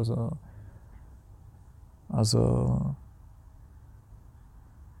experience as a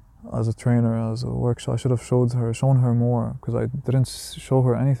trainer, as a workshop. I should have shown her more, because I didn't show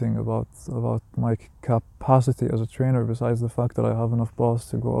her anything about my capacity as a trainer, besides the fact that I have enough balls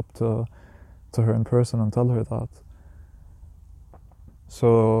to go up to her in person and tell her that.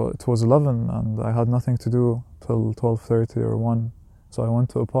 So it was 11 and I had nothing to do till 12:30 or 1. So I went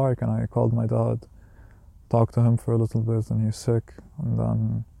to a park and I called my dad, talked to him for a little bit, and he's sick. And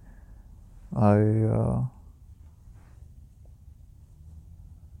then I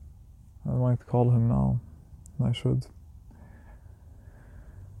might call him now. I should.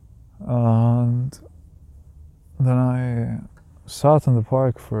 And then I sat in the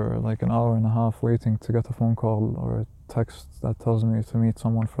park for like an hour and a half waiting to get a phone call or a text that tells me to meet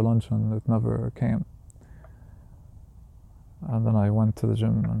someone for lunch, and it never came. And then I went to the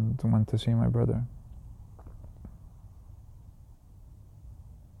gym and went to see my brother.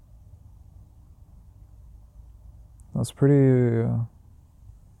 That's pretty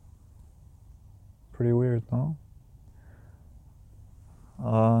weird, no?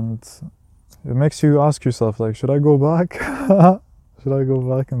 And it makes you ask yourself, like, should I go back? Should I go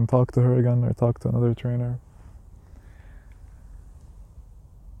back and talk to her again or talk to another trainer?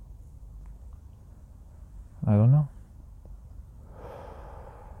 I don't know.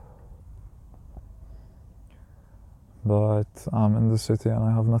 But I'm in the city and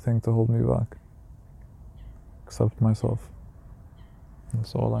I have nothing to hold me back except myself.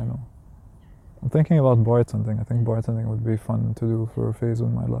 That's all I know. I'm thinking about bartending. I think bartending would be fun to do for a phase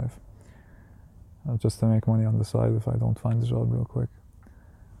in my life. Just to make money on the side if I don't find a job real quick.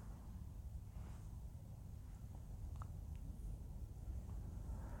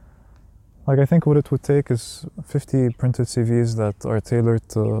 Like, I think what it would take is 50 printed CVs that are tailored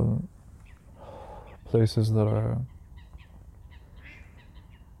to places that are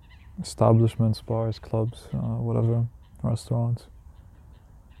establishments, bars, clubs, whatever, restaurants.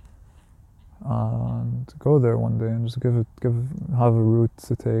 And go there one day and just have a route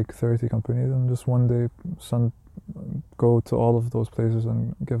to take 30 companies, and just one day go to all of those places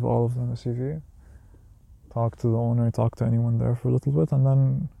and give all of them a CV. Talk to the owner, talk to anyone there for a little bit, and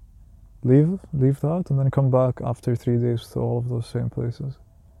then leave that, and then come back after 3 days to all of those same places.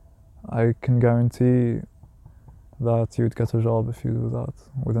 I can guarantee that you'd get a job if you do that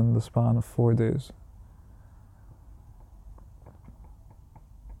within the span of 4 days.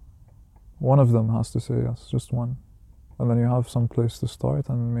 One of them has to say yes, just one. And then you have some place to start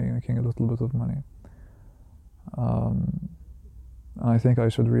and making a little bit of money. And I think I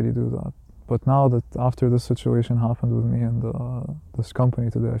should really do that. But now that after this situation happened with me and this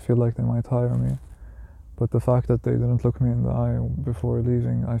company today, I feel like they might hire me. But the fact that they didn't look me in the eye before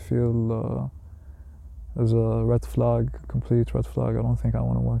leaving, I feel is a red flag, complete red flag. I don't think I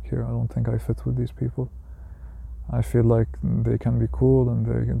want to work here. I don't think I fit with these people. I feel like they can be cool and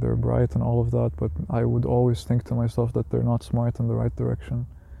they're bright and all of that, but I would always think to myself that they're not smart in the right direction.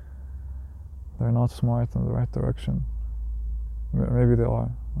 They're not smart in the right direction. Maybe they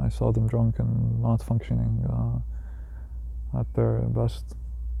are. I saw them drunk and not functioning at their best.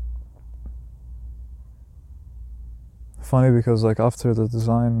 Funny because like after the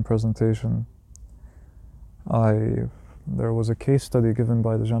design presentation, there was a case study given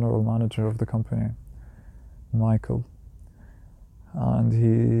by the general manager of the company, Michael, and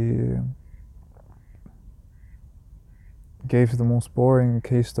he gave the most boring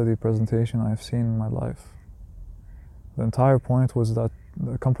case study presentation I've seen in my life. The entire point was that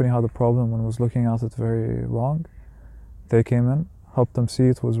the company had a problem and was looking at it very wrong. They came in, helped them see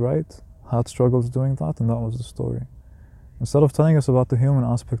it was right, had struggles doing that, and that was the story. Instead of telling us about the human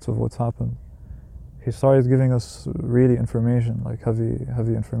aspects of what's happened, he started giving us really information, like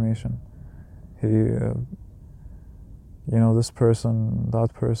heavy information. He, this person,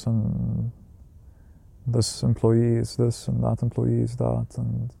 that person, this employee is this and that employee is that,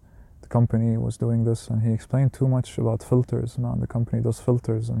 and the company was doing this, and he explained too much about filters. Man, the company does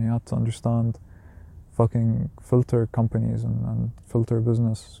filters, and he had to understand fucking filter companies and filter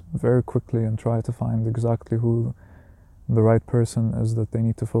business very quickly and try to find exactly who the right person is that they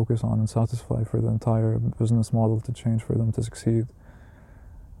need to focus on and satisfy for the entire business model to change for them to succeed,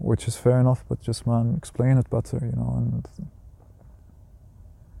 which is fair enough, but just, man, explain it better, and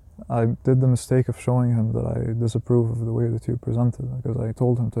I did the mistake of showing him that I disapprove of the way that you presented, because I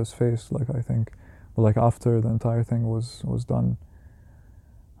told him to his face, after the entire thing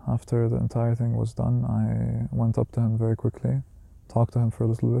was done, I went up to him very quickly, talked to him for a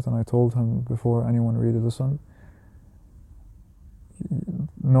little bit, and I told him before anyone really listened.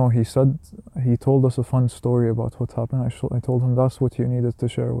 No, he told us a fun story about what happened. I told him that's what you needed to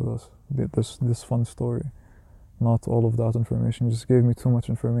share with us, this fun story, not all of that information. You just gave me too much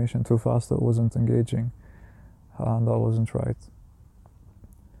information too fast that wasn't engaging, and that wasn't right.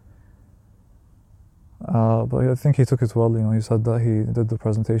 But I think he took it well. He said that he did the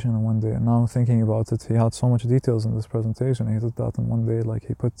presentation in one day, and now thinking about it, he had so much details in this presentation. He did that in one day, like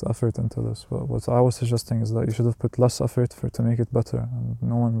he put effort into this. But what I was suggesting is that you should have put less effort to make it better, and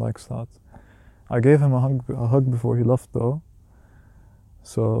no one likes that. I gave him a hug before he left, though.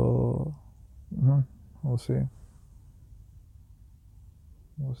 So we'll see.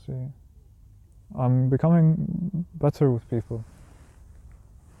 We'll see. I'm becoming better with people,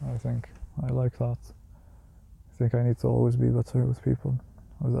 I think. I like that. I think I need to always be better with people,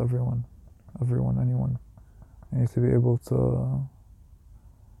 with everyone, anyone. I need to be able to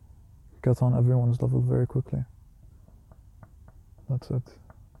get on everyone's level very quickly. That's it.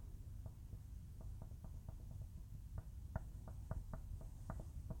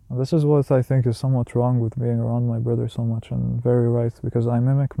 And this is what I think is somewhat wrong with being around my brother so much, and very right, because I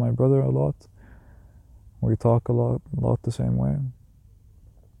mimic my brother a lot. We talk a lot the same way.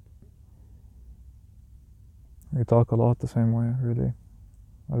 We talk a lot the same way, really.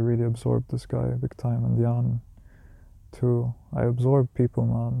 I really absorb this guy big time, and Jan too. I absorb people,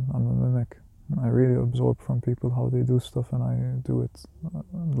 man. I'm a mimic. I really absorb from people how they do stuff, and I do it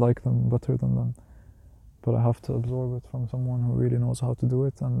like them, better than them. But I have to absorb it from someone who really knows how to do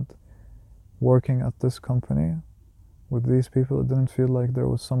it. And working at this company with these people, it didn't feel like there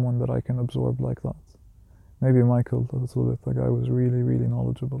was someone that I can absorb like that. Maybe Michael a little bit. The guy was really, really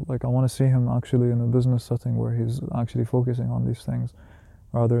knowledgeable. Like, I want to see him actually in a business setting where he's actually focusing on these things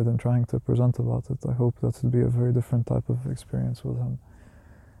rather than trying to present about it. I hope that would be a very different type of experience with him.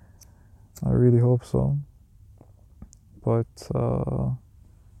 I really hope so. But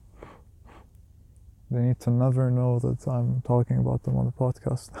they need to never know that I'm talking about them on the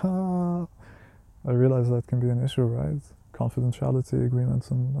podcast. I realize that can be an issue, right? Confidentiality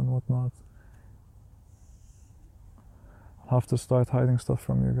agreements and whatnot. I'll have to start hiding stuff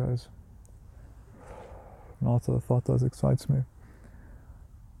from you guys. Not a thought that excites me.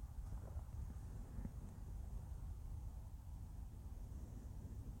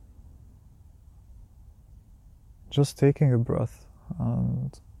 Just taking a breath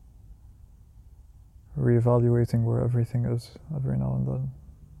and reevaluating where everything is every now and then.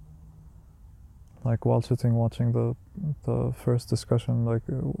 Like while sitting watching the first discussion, like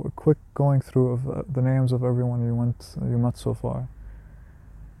a quick going through of the names of everyone you met so far,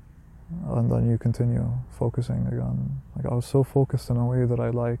 and then you continue focusing again. Like, I was so focused in a way that I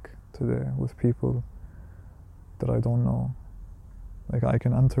like today with people that I don't know. Like, I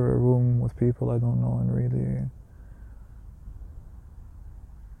can enter a room with people I don't know and really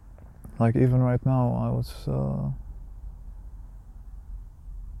Like even right now, I was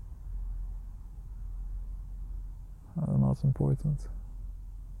not important.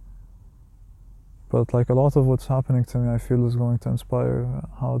 But like a lot of what's happening to me, I feel is going to inspire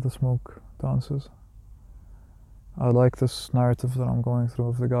how the smoke dances. I like this narrative that I'm going through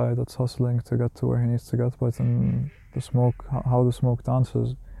of the guy that's hustling to get to where he needs to get, but in the smoke, how the smoke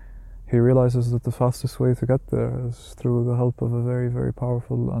dances, he realizes that the fastest way to get there is through the help of a very, very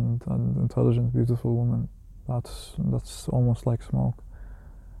powerful and intelligent, beautiful woman. That's almost like smoke.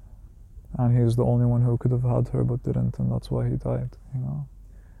 And he's the only one who could have had her but didn't, and that's why he died, you know.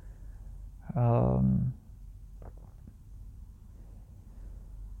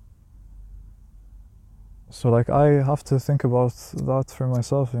 So like I have to think about that for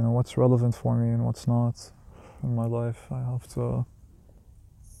myself, you know, what's relevant for me and what's not in my life. I have to,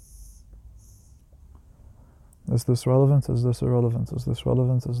 is this relevant? Is this irrelevant? Is this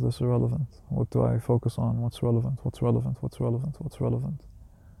relevant? Is this irrelevant? What do I focus on? What's relevant? What's relevant? What's relevant? What's relevant?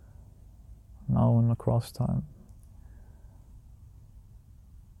 Now and across time.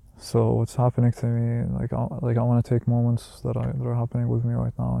 So what's happening to me, like I want to take moments that are happening with me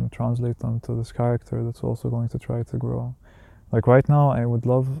right now and translate them to this character that's also going to try to grow. Like right now, I would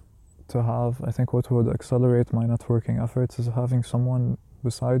love to have, I think what would accelerate my networking efforts is having someone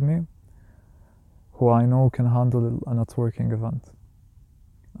beside me who I know can handle a networking event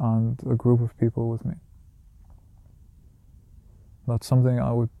and a group of people with me. That's something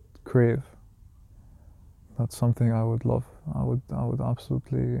I would crave. That's something I would love. I would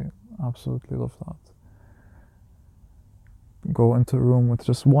absolutely love that. Go into a room with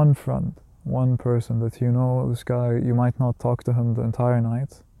just one friend, one person that you know, this guy, you might not talk to him the entire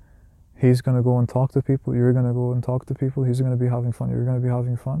night. He's gonna go and talk to people, you're gonna go and talk to people, he's gonna be having fun, you're gonna be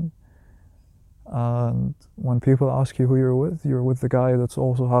having fun. And when people ask you who you're with the guy that's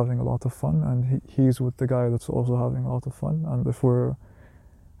also having a lot of fun, and he's with the guy that's also having a lot of fun. And if we're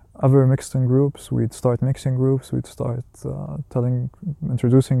ever mixed in groups, we'd start mixing groups, we'd start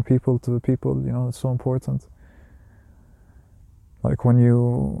introducing people to the people, you know, it's so important. Like when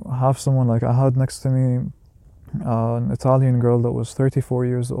you have someone, like I had next to me an Italian girl that was 34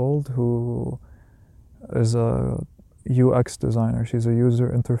 years old who is a UX designer. She's a user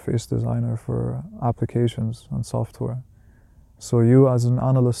interface designer for applications and software. So you as an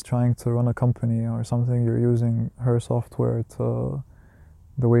analyst trying to run a company or something, you're using her software to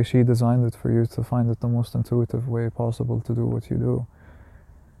the way she designed it for you to find it the most intuitive way possible to do what you do.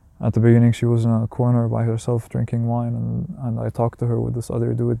 At the beginning, she was in a corner by herself drinking wine, and I talked to her with this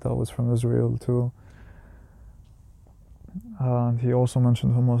other dude that was from Israel too. And he also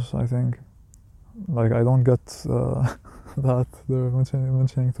mentioned hummus, I think. Like, I don't get that they're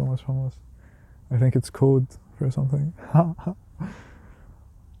mentioning too much hummus. I think it's code for something.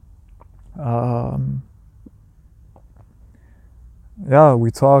 Yeah, we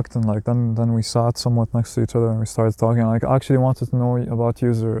talked, and like then we sat somewhat next to each other and we started talking. Like, I actually wanted to know about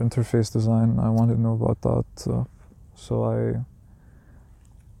user interface design. I wanted to know about that, so I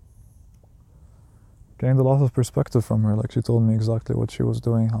gained a lot of perspective from her. Like, she told me exactly what she was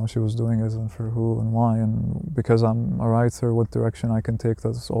doing, how she was doing it, and for who and why. And because I'm a writer, what direction I can take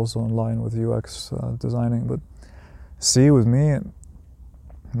that's also in line with UX designing. But see, with me,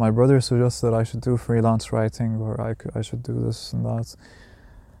 my brother suggested I should do freelance writing, or I should do this and that.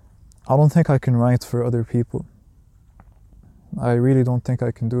 I don't think I can write for other people. I really don't think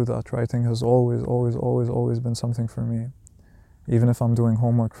I can do that. Writing has always been something for me. Even if I'm doing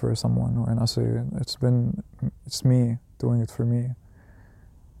homework for someone or an essay, it's me doing it for me.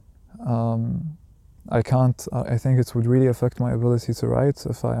 I think it would really affect my ability to write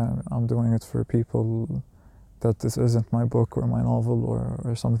if I'm doing it for people, that this isn't my book or my novel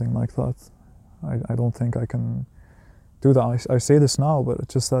or something like that. I don't think I can do that. I say this now, but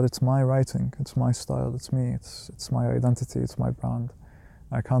it's just that it's my writing, it's my style, it's me, it's my identity, it's my brand.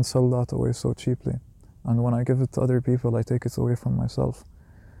 I can't sell that away so cheaply. And when I give it to other people, I take it away from myself.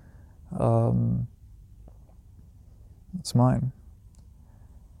 It's mine.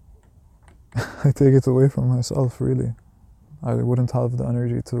 I take it away from myself, really. I wouldn't have the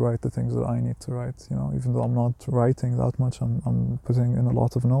energy to write the things that I need to write, you know, even though I'm not writing that much, I'm putting in a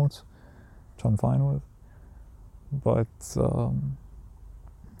lot of notes, which I'm fine with. But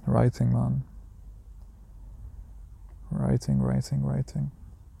writing, man. Writing.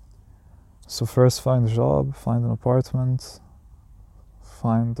 So first find a job, find an apartment,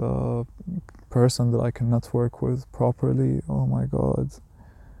 find a person that I can network with properly. Oh my God.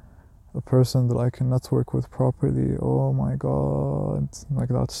 A person that I can network with properly. Oh my God. Like,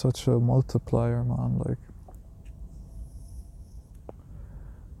 that's such a multiplier, man. Like,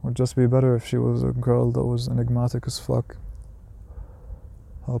 Would just be better if she was a girl that was enigmatic as fuck,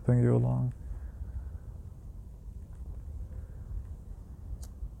 helping you along.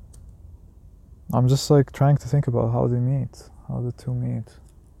 I'm just like trying to think about how they meet, how the two meet.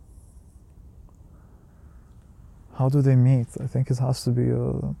 How do they meet? I think it has to be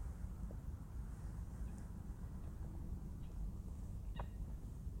a...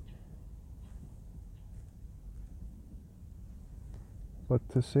 But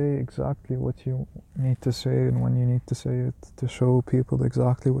to say exactly what you need to say and when you need to say it, to show people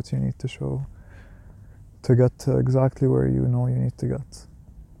exactly what you need to show, to get to exactly where you know you need to get.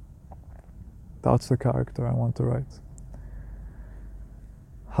 That's the character I want to write.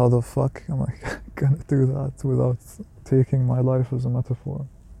 How the fuck am I gonna do that without taking my life as a metaphor?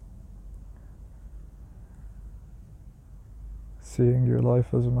 Seeing your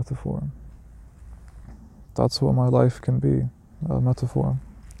life as a metaphor. That's what my life can be, a metaphor.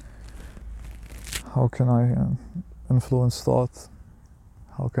 How can I influence thought?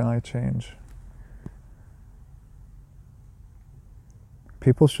 How can I change?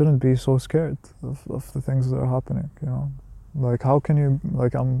 People shouldn't be so scared of the things that are happening, you know? Like, how can you,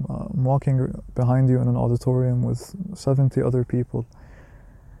 like, I'm walking behind you in an auditorium with 70 other people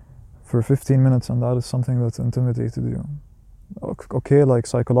for 15 minutes, and that is something that's intimidated you. Okay, like,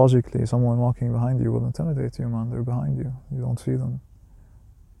 psychologically, someone walking behind you will intimidate you, man. They're behind you. You don't see them.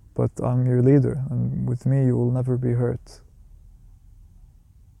 But I'm your leader, and with me, you will never be hurt.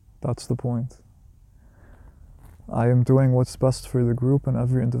 That's the point. I am doing what's best for the group and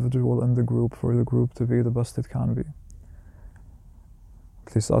every individual in the group, for the group to be the best it can be.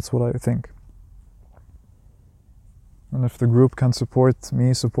 At least that's what I think. And if the group can support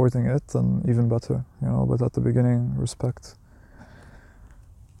me supporting it, then even better, you know, but at the beginning, respect.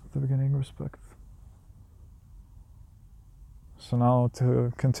 At the beginning, respect. So now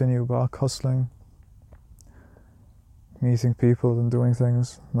to continue back hustling, meeting people and doing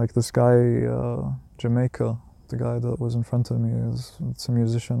things. Like this guy, Jamaica, the guy that was in front of me, it's a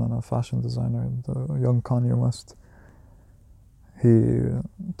musician and a fashion designer, the young Kanye West. He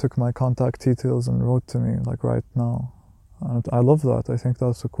took my contact details and wrote to me, like, right now. And I love that. I think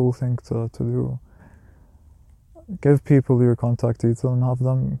that's a cool thing to do. Give people your contact detail and have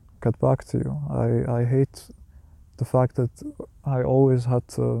them get back to you. I hate the fact that I always had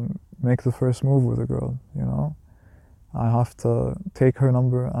to make the first move with a girl, you know? I have to take her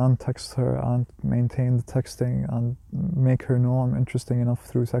number and text her and maintain the texting and make her know I'm interesting enough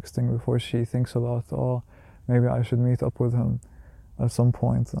through texting before she thinks about, oh, maybe I should meet up with him at some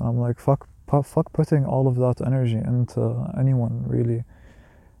point. And I'm like, fuck putting all of that energy into anyone, really.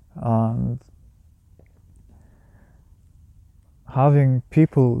 And having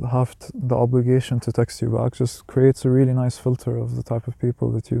people have the obligation to text you back just creates a really nice filter of the type of people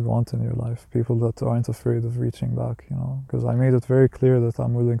that you want in your life. People that aren't afraid of reaching back, you know, because I made it very clear that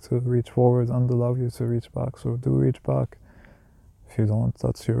I'm willing to reach forward and allow you to reach back. So do reach back. If you don't,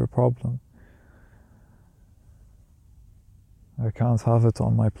 that's your problem. I can't have it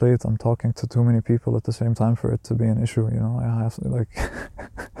on my plate. I'm talking to too many people at the same time for it to be an issue, you know. I have to, like,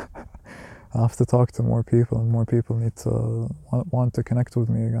 I have to talk to more people, and more people need to want to connect with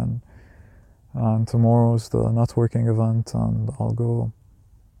me again. And tomorrow's the networking event, and I'll go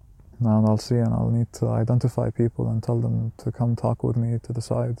and I'll see, and I'll need to identify people and tell them to come talk with me to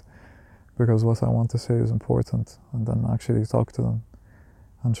decide, because what I want to say is important, and then actually talk to them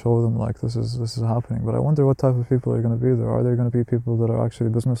and show them, like, this is happening. But I wonder what type of people are going to be there. Are there going to be people that are actually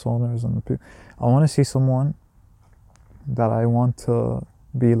business owners? And I want to see someone that I want to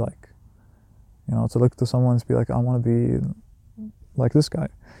be like, you know, to look to someone and be like, I want to be like this guy.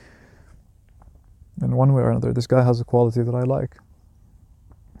 In one way or another, this guy has a quality that I like.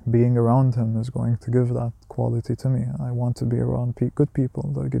 Being around him is going to give that quality to me. I want to be around good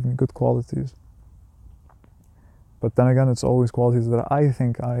people that give me good qualities. But then again, it's always qualities that I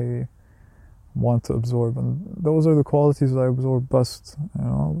think I want to absorb, and those are the qualities that I absorb best, you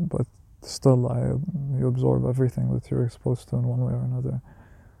know. But still, you absorb everything that you're exposed to in one way or another.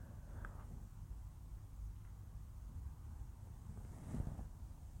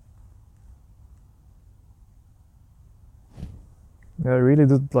 Yeah, I really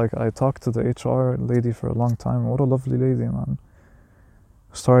did. Like, I talked to the HR lady for a long time. What a lovely lady, man.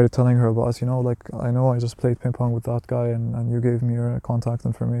 Started telling her about, you know, like, I know I just played ping pong with that guy, and you gave me your contact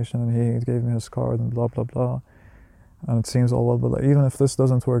information, and he gave me his card, and blah blah blah. And it seems all well, but like, even if this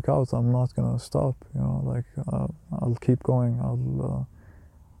doesn't work out, I'm not gonna stop, you know. Like, I'll keep going.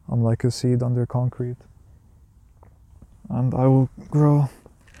 I'm like a seed under concrete, and I will grow.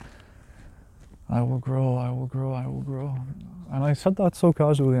 I will grow, I will grow, I will grow. And I said that so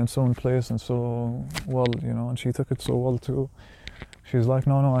casually and so in place and so well, you know, and she took it so well too. She's like,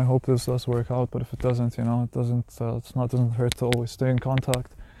 no, I hope this does work out, but if it doesn't, you know, doesn't hurt to always stay in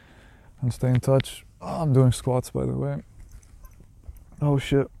contact and stay in touch. Oh, I'm doing squats, by the way. Oh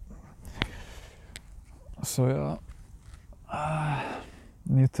shit. So yeah,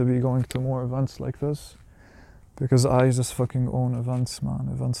 need to be going to more events like this, because I just fucking own events, man.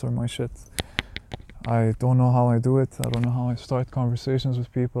 Events are my shit. I don't know how I do it. I don't know how I start conversations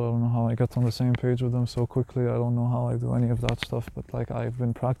with people. I don't know how I get on the same page with them so quickly. I don't know how I do any of that stuff, but like I've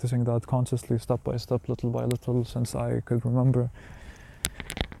been practicing that consciously, step by step, little by little, since I could remember.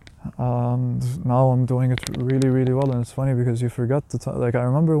 And now I'm doing it really, really well. And it's funny because you forget like I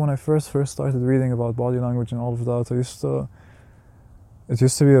remember when I first started reading about body language and all of that, it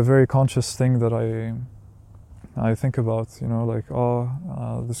used to be a very conscious thing that I think about, you know, like,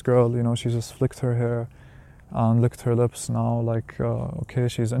 this girl, you know, she just flicked her hair and licked her lips now, like, okay,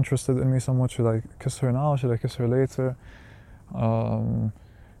 she's interested in me somewhat. Should I kiss her now? Should I kiss her later?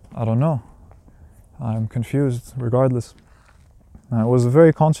 I don't know. I'm confused, regardless. It was a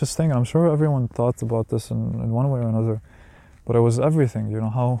very conscious thing. I'm sure everyone thought about this in one way or another, but it was everything, you know,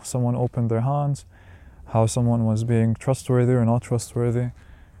 how someone opened their hands, how someone was being trustworthy or not trustworthy.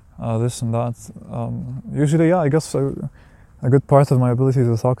 This and that. Usually, yeah, I guess a good part of my ability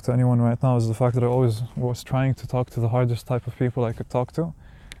to talk to anyone right now is the fact that I always was trying to talk to the hardest type of people I could talk to,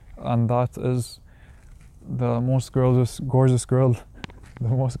 and that is the most gorgeous girl, the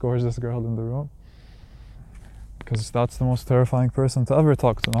most gorgeous girl in the room, because that's the most terrifying person to ever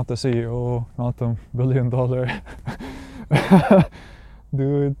talk to, not the CEO, not the $1 billion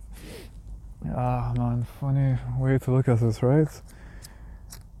dude. Ah, man, funny way to look at it, right?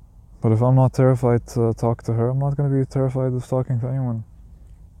 But if I'm not terrified to talk to her, I'm not going to be terrified of talking to anyone.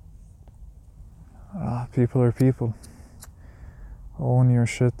 People are people. Own your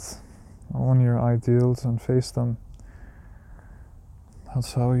shit. Own your ideals and face them.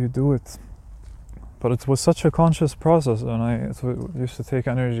 That's how you do it. But it was such a conscious process, and it used to take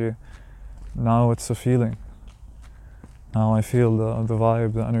energy. Now it's a feeling. Now I feel the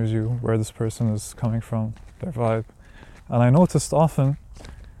vibe, the energy, where this person is coming from, their vibe. And I noticed often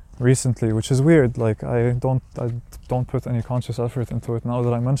recently, which is weird, like I don't put any conscious effort into it. Now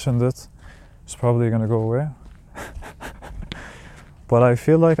that I mentioned it, it's probably gonna go away. But I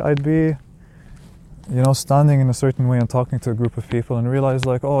feel like I'd be, you know, standing in a certain way and talking to a group of people and realize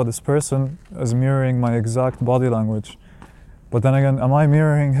like, oh, this person is mirroring my exact body language. But then again, am I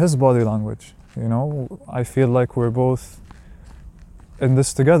mirroring his body language? You know, I feel like we're both in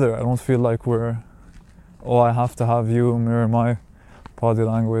this together. I don't feel like I have to have you mirror my body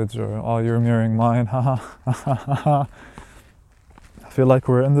language, or you're mirroring mine, haha. I feel like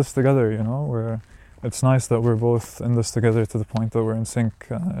we're in this together, you know. It's nice that we're both in this together to the point that we're in sync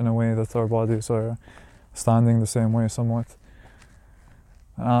in a way that our bodies are standing the same way somewhat.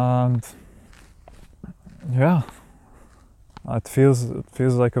 And yeah, it feels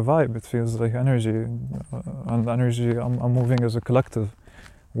like a vibe. It feels like energy, and energy. I'm moving as a collective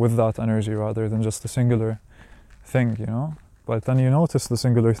with that energy rather than just a singular thing, you know. But then you notice the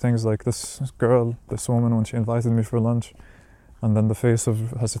singular things, like this woman when she invited me for lunch, and then the face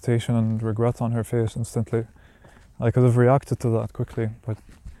of hesitation and regret on her face instantly. I could have reacted to that quickly, but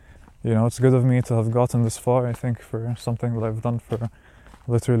you know, it's good of me to have gotten this far, I think, for something that I've done for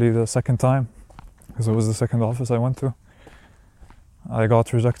literally the second time, because it was the second office I went to. I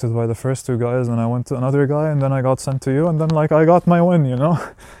got rejected by the first two guys, and I went to another guy, and then I got sent to you, and then like I got my win, you know.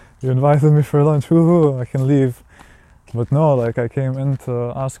 You invited me for lunch, woohoo, I can leave. But no, like I came in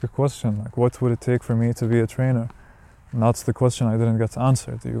to ask a question, like what would it take for me to be a trainer? And that's the question I didn't get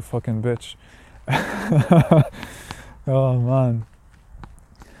answered, you fucking bitch. Oh man.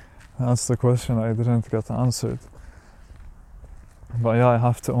 That's the question I didn't get answered. But yeah, I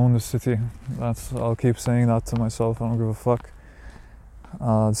have to own the city. I'll keep saying that to myself, I don't give a fuck.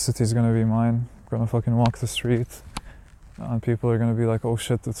 The city's gonna be mine. I'm gonna fucking walk the street, and people are gonna be like, oh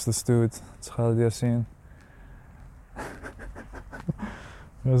shit, it's this dude, it's Khaled Yassine.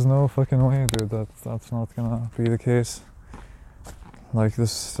 There's no fucking way, dude, that's not gonna be the case. Like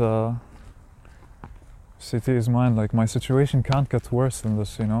this city is mine. Like my situation can't get worse than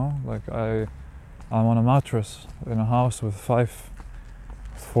this, you know. Like I'm on a mattress in a house with 3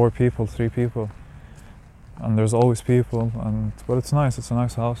 people, and there's always people. But it's nice. It's a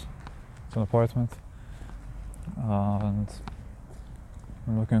nice house. It's an apartment, and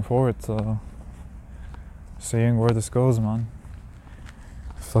I'm looking forward to seeing where this goes, man.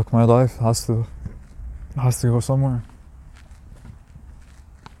 Fuck my life, has to go somewhere.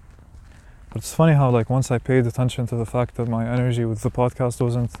 But It's funny how like once I paid attention to the fact that my energy with the podcast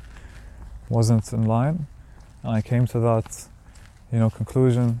wasn't in line, and I came to that,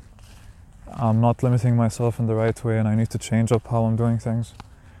 conclusion. I'm not limiting myself in the right way, and I need to change up how I'm doing things.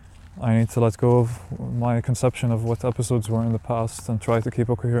 I need to let go of my conception of what episodes were in the past and try to keep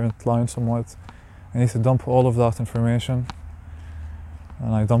a coherent line somewhat. I need to dump all of that information,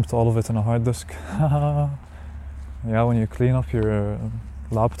 and I dumped all of it in a hard disk. Yeah, when you clean up your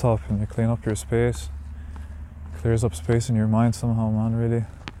laptop and you clean up your space, it clears up space in your mind somehow, man, really.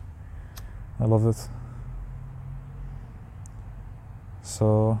 I love it.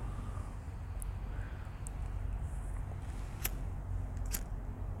 So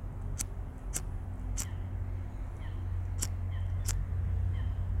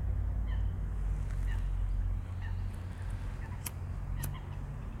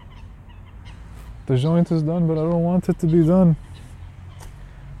the joint is done, but I don't want it to be done.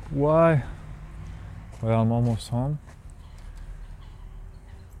 Why? Well, I'm almost home.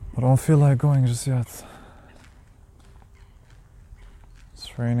 I don't feel like going just yet.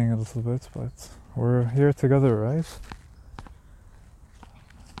 It's raining a little bit, but we're here together, right?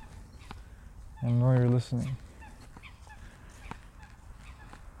 I know you're listening.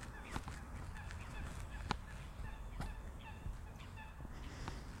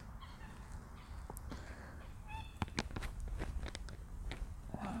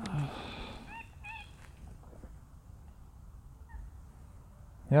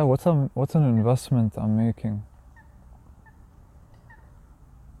 Yeah, what's an investment I'm making?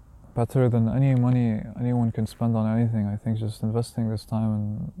 Better than any money anyone can spend on anything. I think just investing this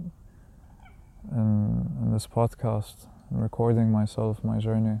time in this podcast and recording myself, my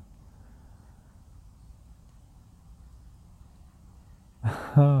journey.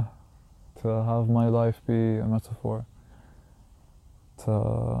 To have my life be a metaphor.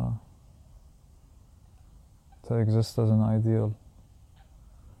 To exist as an ideal.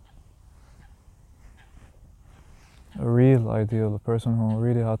 A real ideal, a person who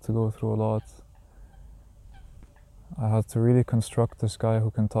really had to go through a lot. I had to really construct this guy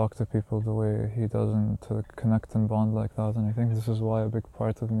who can talk to people the way he does and to connect and bond like that. And I think this is why a big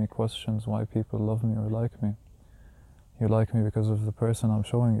part of me questions why people love me or like me. You like me because of the person I'm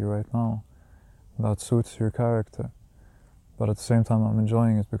showing you right now. That suits your character. But at the same time I'm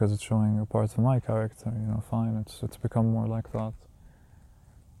enjoying it because it's showing a part of my character, fine, it's become more like that.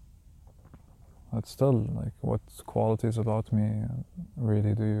 But still, like, what qualities about me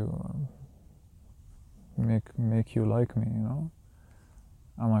really do you make you like me,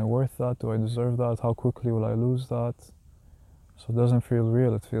 Am I worth that? Do I deserve that? How quickly will I lose that? So it doesn't feel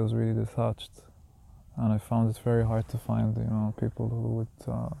real, it feels really detached. And I found it very hard to find, people who would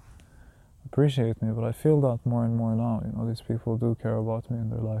appreciate me, but I feel that more and more now, these people do care about me in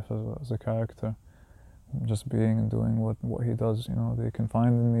their life as a character. Just being and doing what he does, they confide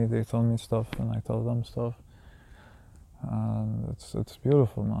in me, they tell me stuff and I tell them stuff, and it's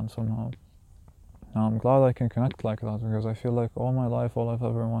beautiful, man, somehow. Now I'm glad I can connect like that, because I feel like all my life all I've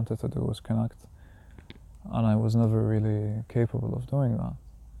ever wanted to do was connect, and I was never really capable of doing that.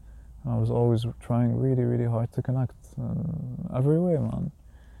 I was always trying really, really hard to connect in every way, man.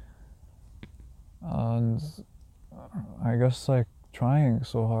 And I guess like trying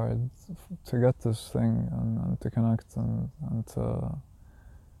so hard to get this thing and to connect and to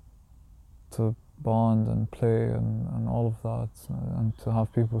bond and play and all of that, and to have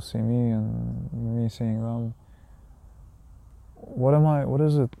people see me and me seeing them. What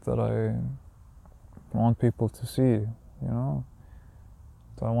is it that I want people to see, Do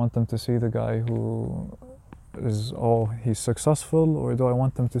I want them to see the guy who is, he's successful, or do I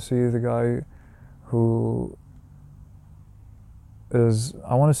want them to see the guy who is,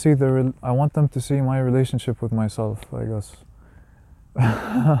 I want them to see my relationship with myself, I guess.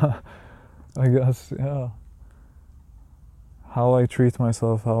 I guess, yeah. How I treat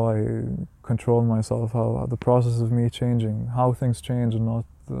myself, how I control myself, how the process of me changing, how things change and not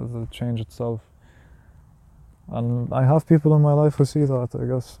the change itself. And I have people in my life who see that, I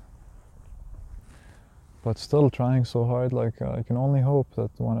guess. But still trying so hard, like I can only hope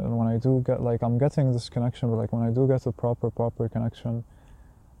that when I do get, like, I'm getting this connection, but like when I do get a proper connection,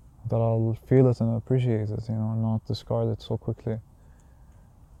 that I'll feel it and appreciate it, and not discard it so quickly.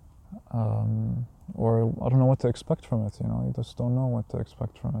 Or I don't know what to expect from it, you just don't know what to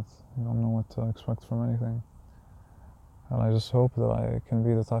expect from it. You don't know what to expect from anything. And I just hope that I can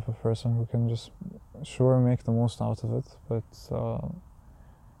be the type of person who can just, make the most out of it, but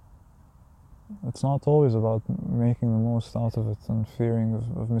it's not always about making the most out of it and fearing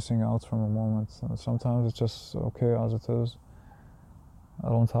of missing out from a moment. Sometimes it's just okay as it is. I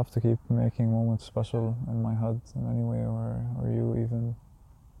don't have to keep making moments special in my head in any way, or you even.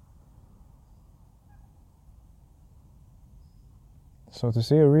 So to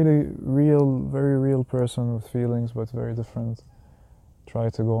see a really real, very real person with feelings but very different, try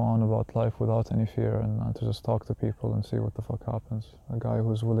to go on about life without any fear and to just talk to people and see what the fuck happens. A guy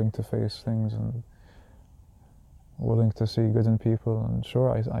who's willing to face things and willing to see good in people, and sure,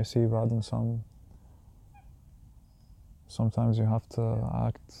 I see bad in some. Sometimes you have to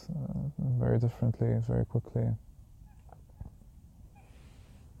act very differently, very quickly.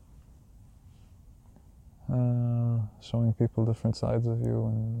 Showing people different sides of you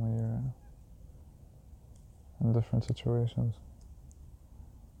when you're in different situations.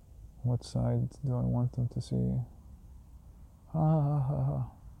 What side do I want them to see? Ha ha ha ha.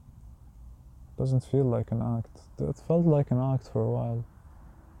 Doesn't feel like an act. It felt like an act for a while.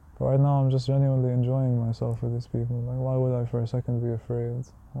 But right now I'm just genuinely enjoying myself with these people. Like, why would I for a second be afraid?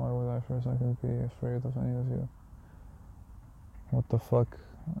 Why would I for a second be afraid of any of you? What the fuck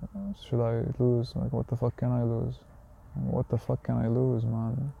should I lose? Like, what the fuck can I lose? What the fuck can I lose,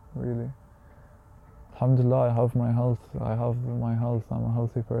 man? Really? Alhamdulillah, I have my health. I'm a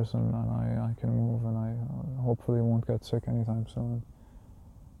healthy person, and I can move, and I hopefully won't get sick anytime soon.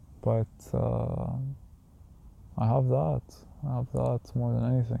 But I have that. I have that more than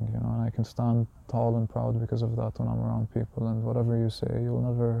anything, you know, and I can stand tall and proud because of that when I'm around people. And whatever you say, you'll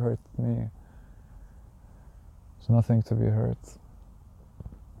never hurt me. There's nothing to be hurt.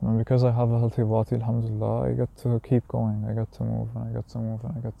 And because I have a healthy body, alhamdulillah, I get to keep going. I get to move, and I get to move,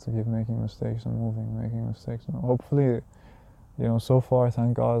 and I get to keep making mistakes and making mistakes. And hopefully, you know, so far,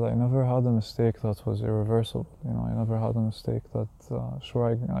 thank God, I never had a mistake that was irreversible. You know, I never had a mistake that,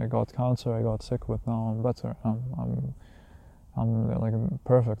 sure, I got cancer, I got sick, but now I'm better. I'm like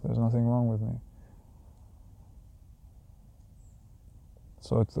perfect. There's nothing wrong with me.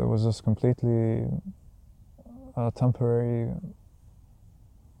 So it was just completely a temporary,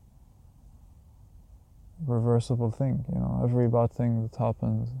 reversible thing. You know, every bad thing that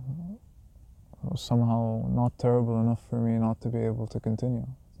happened was somehow not terrible enough for me not to be able to continue.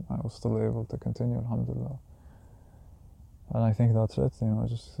 I was still able to continue, alhamdulillah. And I think that's it, you know,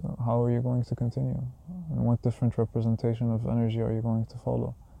 just how are you going to continue? And what different representation of energy are you going to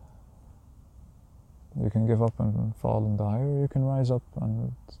follow? You can give up and fall and die, or you can rise up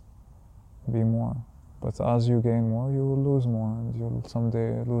and be more. But as you gain more, you will lose more, and you'll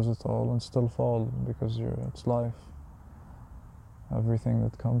someday lose it all and still fall, because it's life. Everything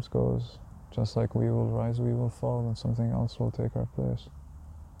that comes goes. Just like we will rise, we will fall, and something else will take our place.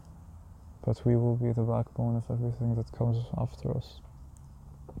 But we will be the backbone of everything that comes after us.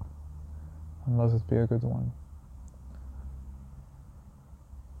 And let it be a good one.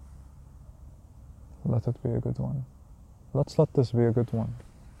 Let it be a good one. Let's let this be a good one.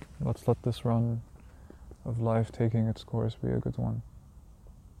 Let's let this run of life taking its course be a good one.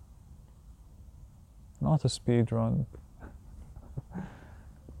 Not a speed run.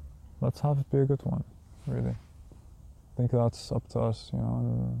 Let's have it be a good one, really. I think that's up to us, you know,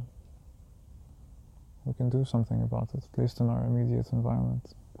 and we can do something about it, at least in our immediate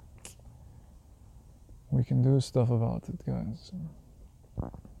environment. We can do stuff about it, guys.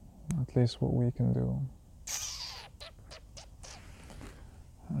 At least what we can do.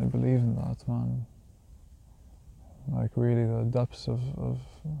 I believe in that, man. Like, really, the depths of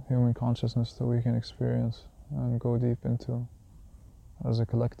human consciousness that we can experience and go deep into as a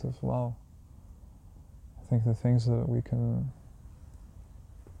collective. Wow. I think the things that we can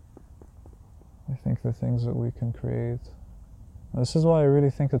create. This is why I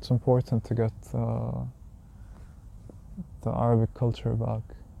really think it's important to get the Arabic culture back,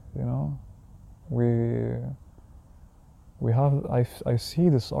 you know? I see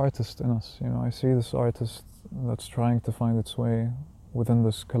this artist in us, you know, I see this artist that's trying to find its way within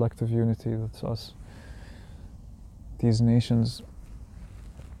this collective unity that's us, these nations.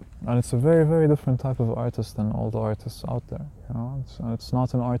 And it's a very, very different type of artist than all the artists out there, you know? It's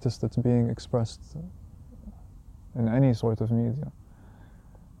not an artist that's being expressed in any sort of media.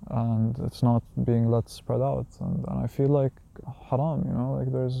 And it's not being let spread out. And I feel like haram, you know, like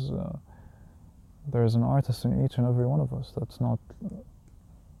there's an artist in each and every one of us that's not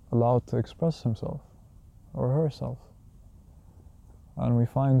allowed to express himself or herself. And we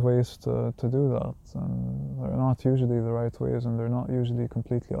find ways to do that, and they're not usually the right ways, and they're not usually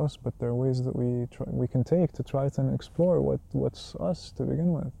completely us, but they're ways that we can take to try to explore what's us to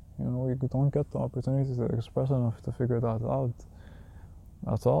begin with. You know, we don't get the opportunity to express enough to figure that out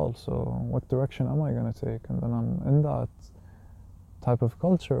at all. So what direction am I going to take? And then I'm in that type of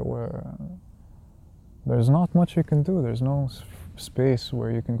culture where there's not much you can do. There's no space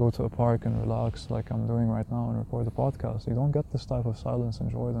where you can go to a park and relax like I'm doing right now and record a podcast. You don't get this type of silence in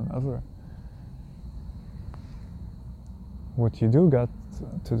Jordan ever. What you do get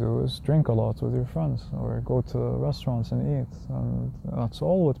to do is drink a lot with your friends or go to restaurants and eat, and that's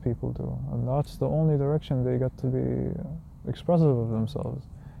all what people do, and that's the only direction they get to be expressive of themselves,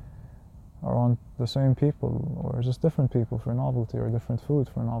 around the same people or just different people for novelty, or different food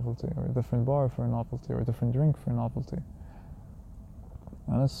for novelty, or a different bar for novelty, or a different drink for novelty.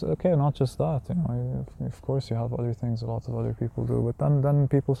 And it's okay, not just that, you know, of course you have other things a lot of other people do, but then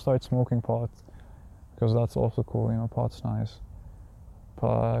people start smoking pot, because that's also cool, you know, pot's nice.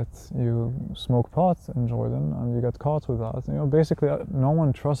 But you smoke pot in Jordan and you get caught with that. You know, basically no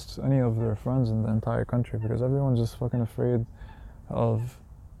one trusts any of their friends in the entire country, because everyone's just fucking afraid of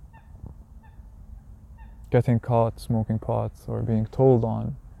getting caught smoking pot or being told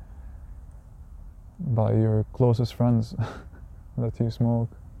on by your closest friends that you smoke.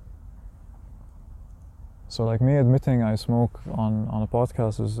 So like me admitting I smoke on a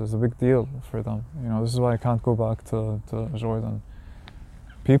podcast is a big deal for them. You know, this is why I can't go back to Jordan.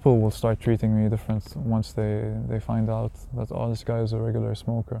 People will start treating me different once they find out that, oh, this guy is a regular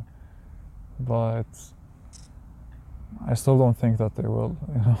smoker. But I still don't think that they will,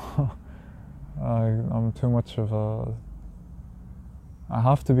 you know. I'm too much of a... I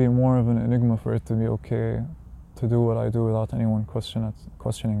have to be more of an enigma for it to be okay to do what I do without anyone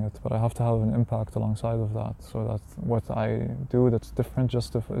questioning it. But I have to have an impact alongside of that, so that what I do that's different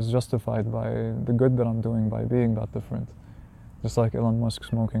is justified by the good that I'm doing by being that different. Just like Elon Musk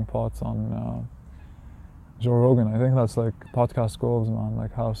smoking pot on Joe Rogan. I think that's like podcast goals, man.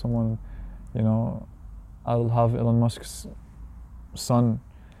 Like how someone, you know, I'll have Elon Musk's son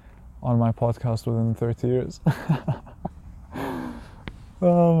on my podcast within 30 years.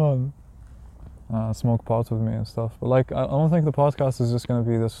 Oh man. Smoke pot with me and stuff. But like, I don't think the podcast is just gonna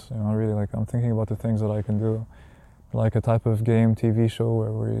be this, you know, really. Like, I'm thinking about the things that I can do. Like a type of game TV show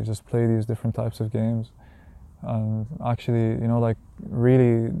where we just play these different types of games. And actually, you know, like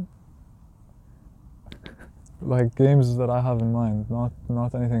really like games that I have in mind,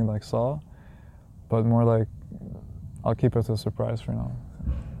 not anything like Saw, but more like, I'll keep it a surprise for now.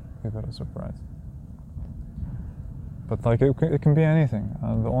 Keep it a surprise. But like it can be anything,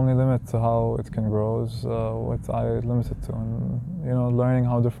 and the only limit to how it can grow is what I limit it to. And you know, learning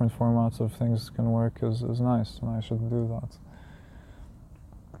how different formats of things can work is nice, and I should do that.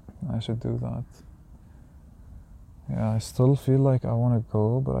 I should do that. Yeah, I still feel like I want to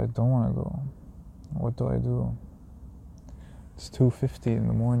go, but I don't want to go. What do I do? It's 2:50 in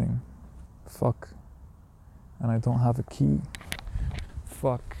the morning. Fuck. And I don't have a key.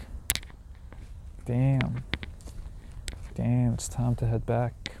 Fuck. Damn. Damn, it's time to head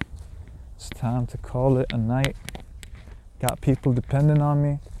back. It's time to call it a night. Got people depending on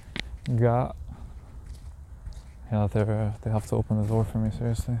me. Yeah, they have to open the door for me,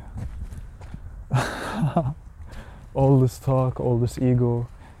 seriously. All this talk, all this ego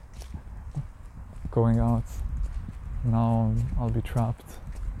going out. Now I'll be trapped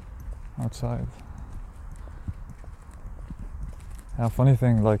outside. Yeah, funny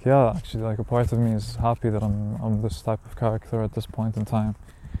thing, like, yeah, actually, like, a part of me is happy that I'm this type of character at this point in time.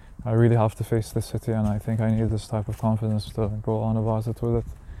 I really have to face this city, and I think I need this type of confidence to go on about it with it.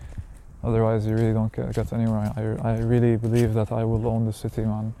 Otherwise, you really don't get anywhere. I really believe that I will own the city,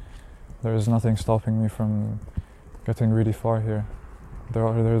 man. There is nothing stopping me from getting really far here.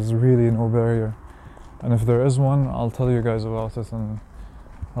 There's really no barrier. And if there is one, I'll tell you guys about it, and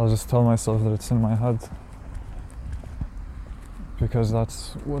I'll just tell myself that it's in my head. Because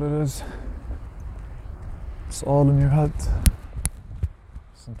that's what it is. It's all in your head.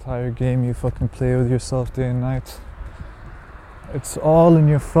 This entire game you fucking play with yourself day and night. It's all in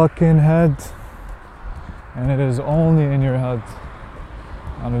your fucking head. And it is only in your head.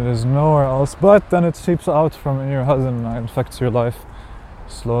 And it is nowhere else. But then it seeps out from in your head and infects your life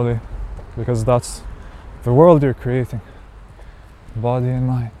slowly. Because that's the world you're creating. Body and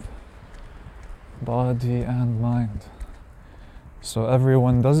mind. Body and mind. So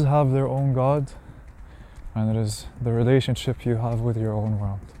everyone does have their own God, and it is the relationship you have with your own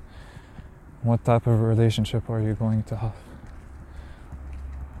world. What type of relationship are you going to have?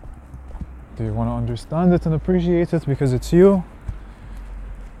 Do you want to understand it and appreciate it because it's you,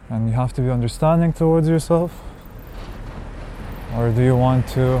 and you have to be understanding towards yourself? Or do you want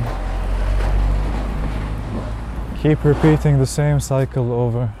to keep repeating the same cycle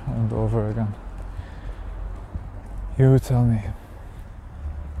over and over again? You tell me.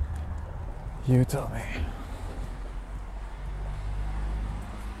 You tell me.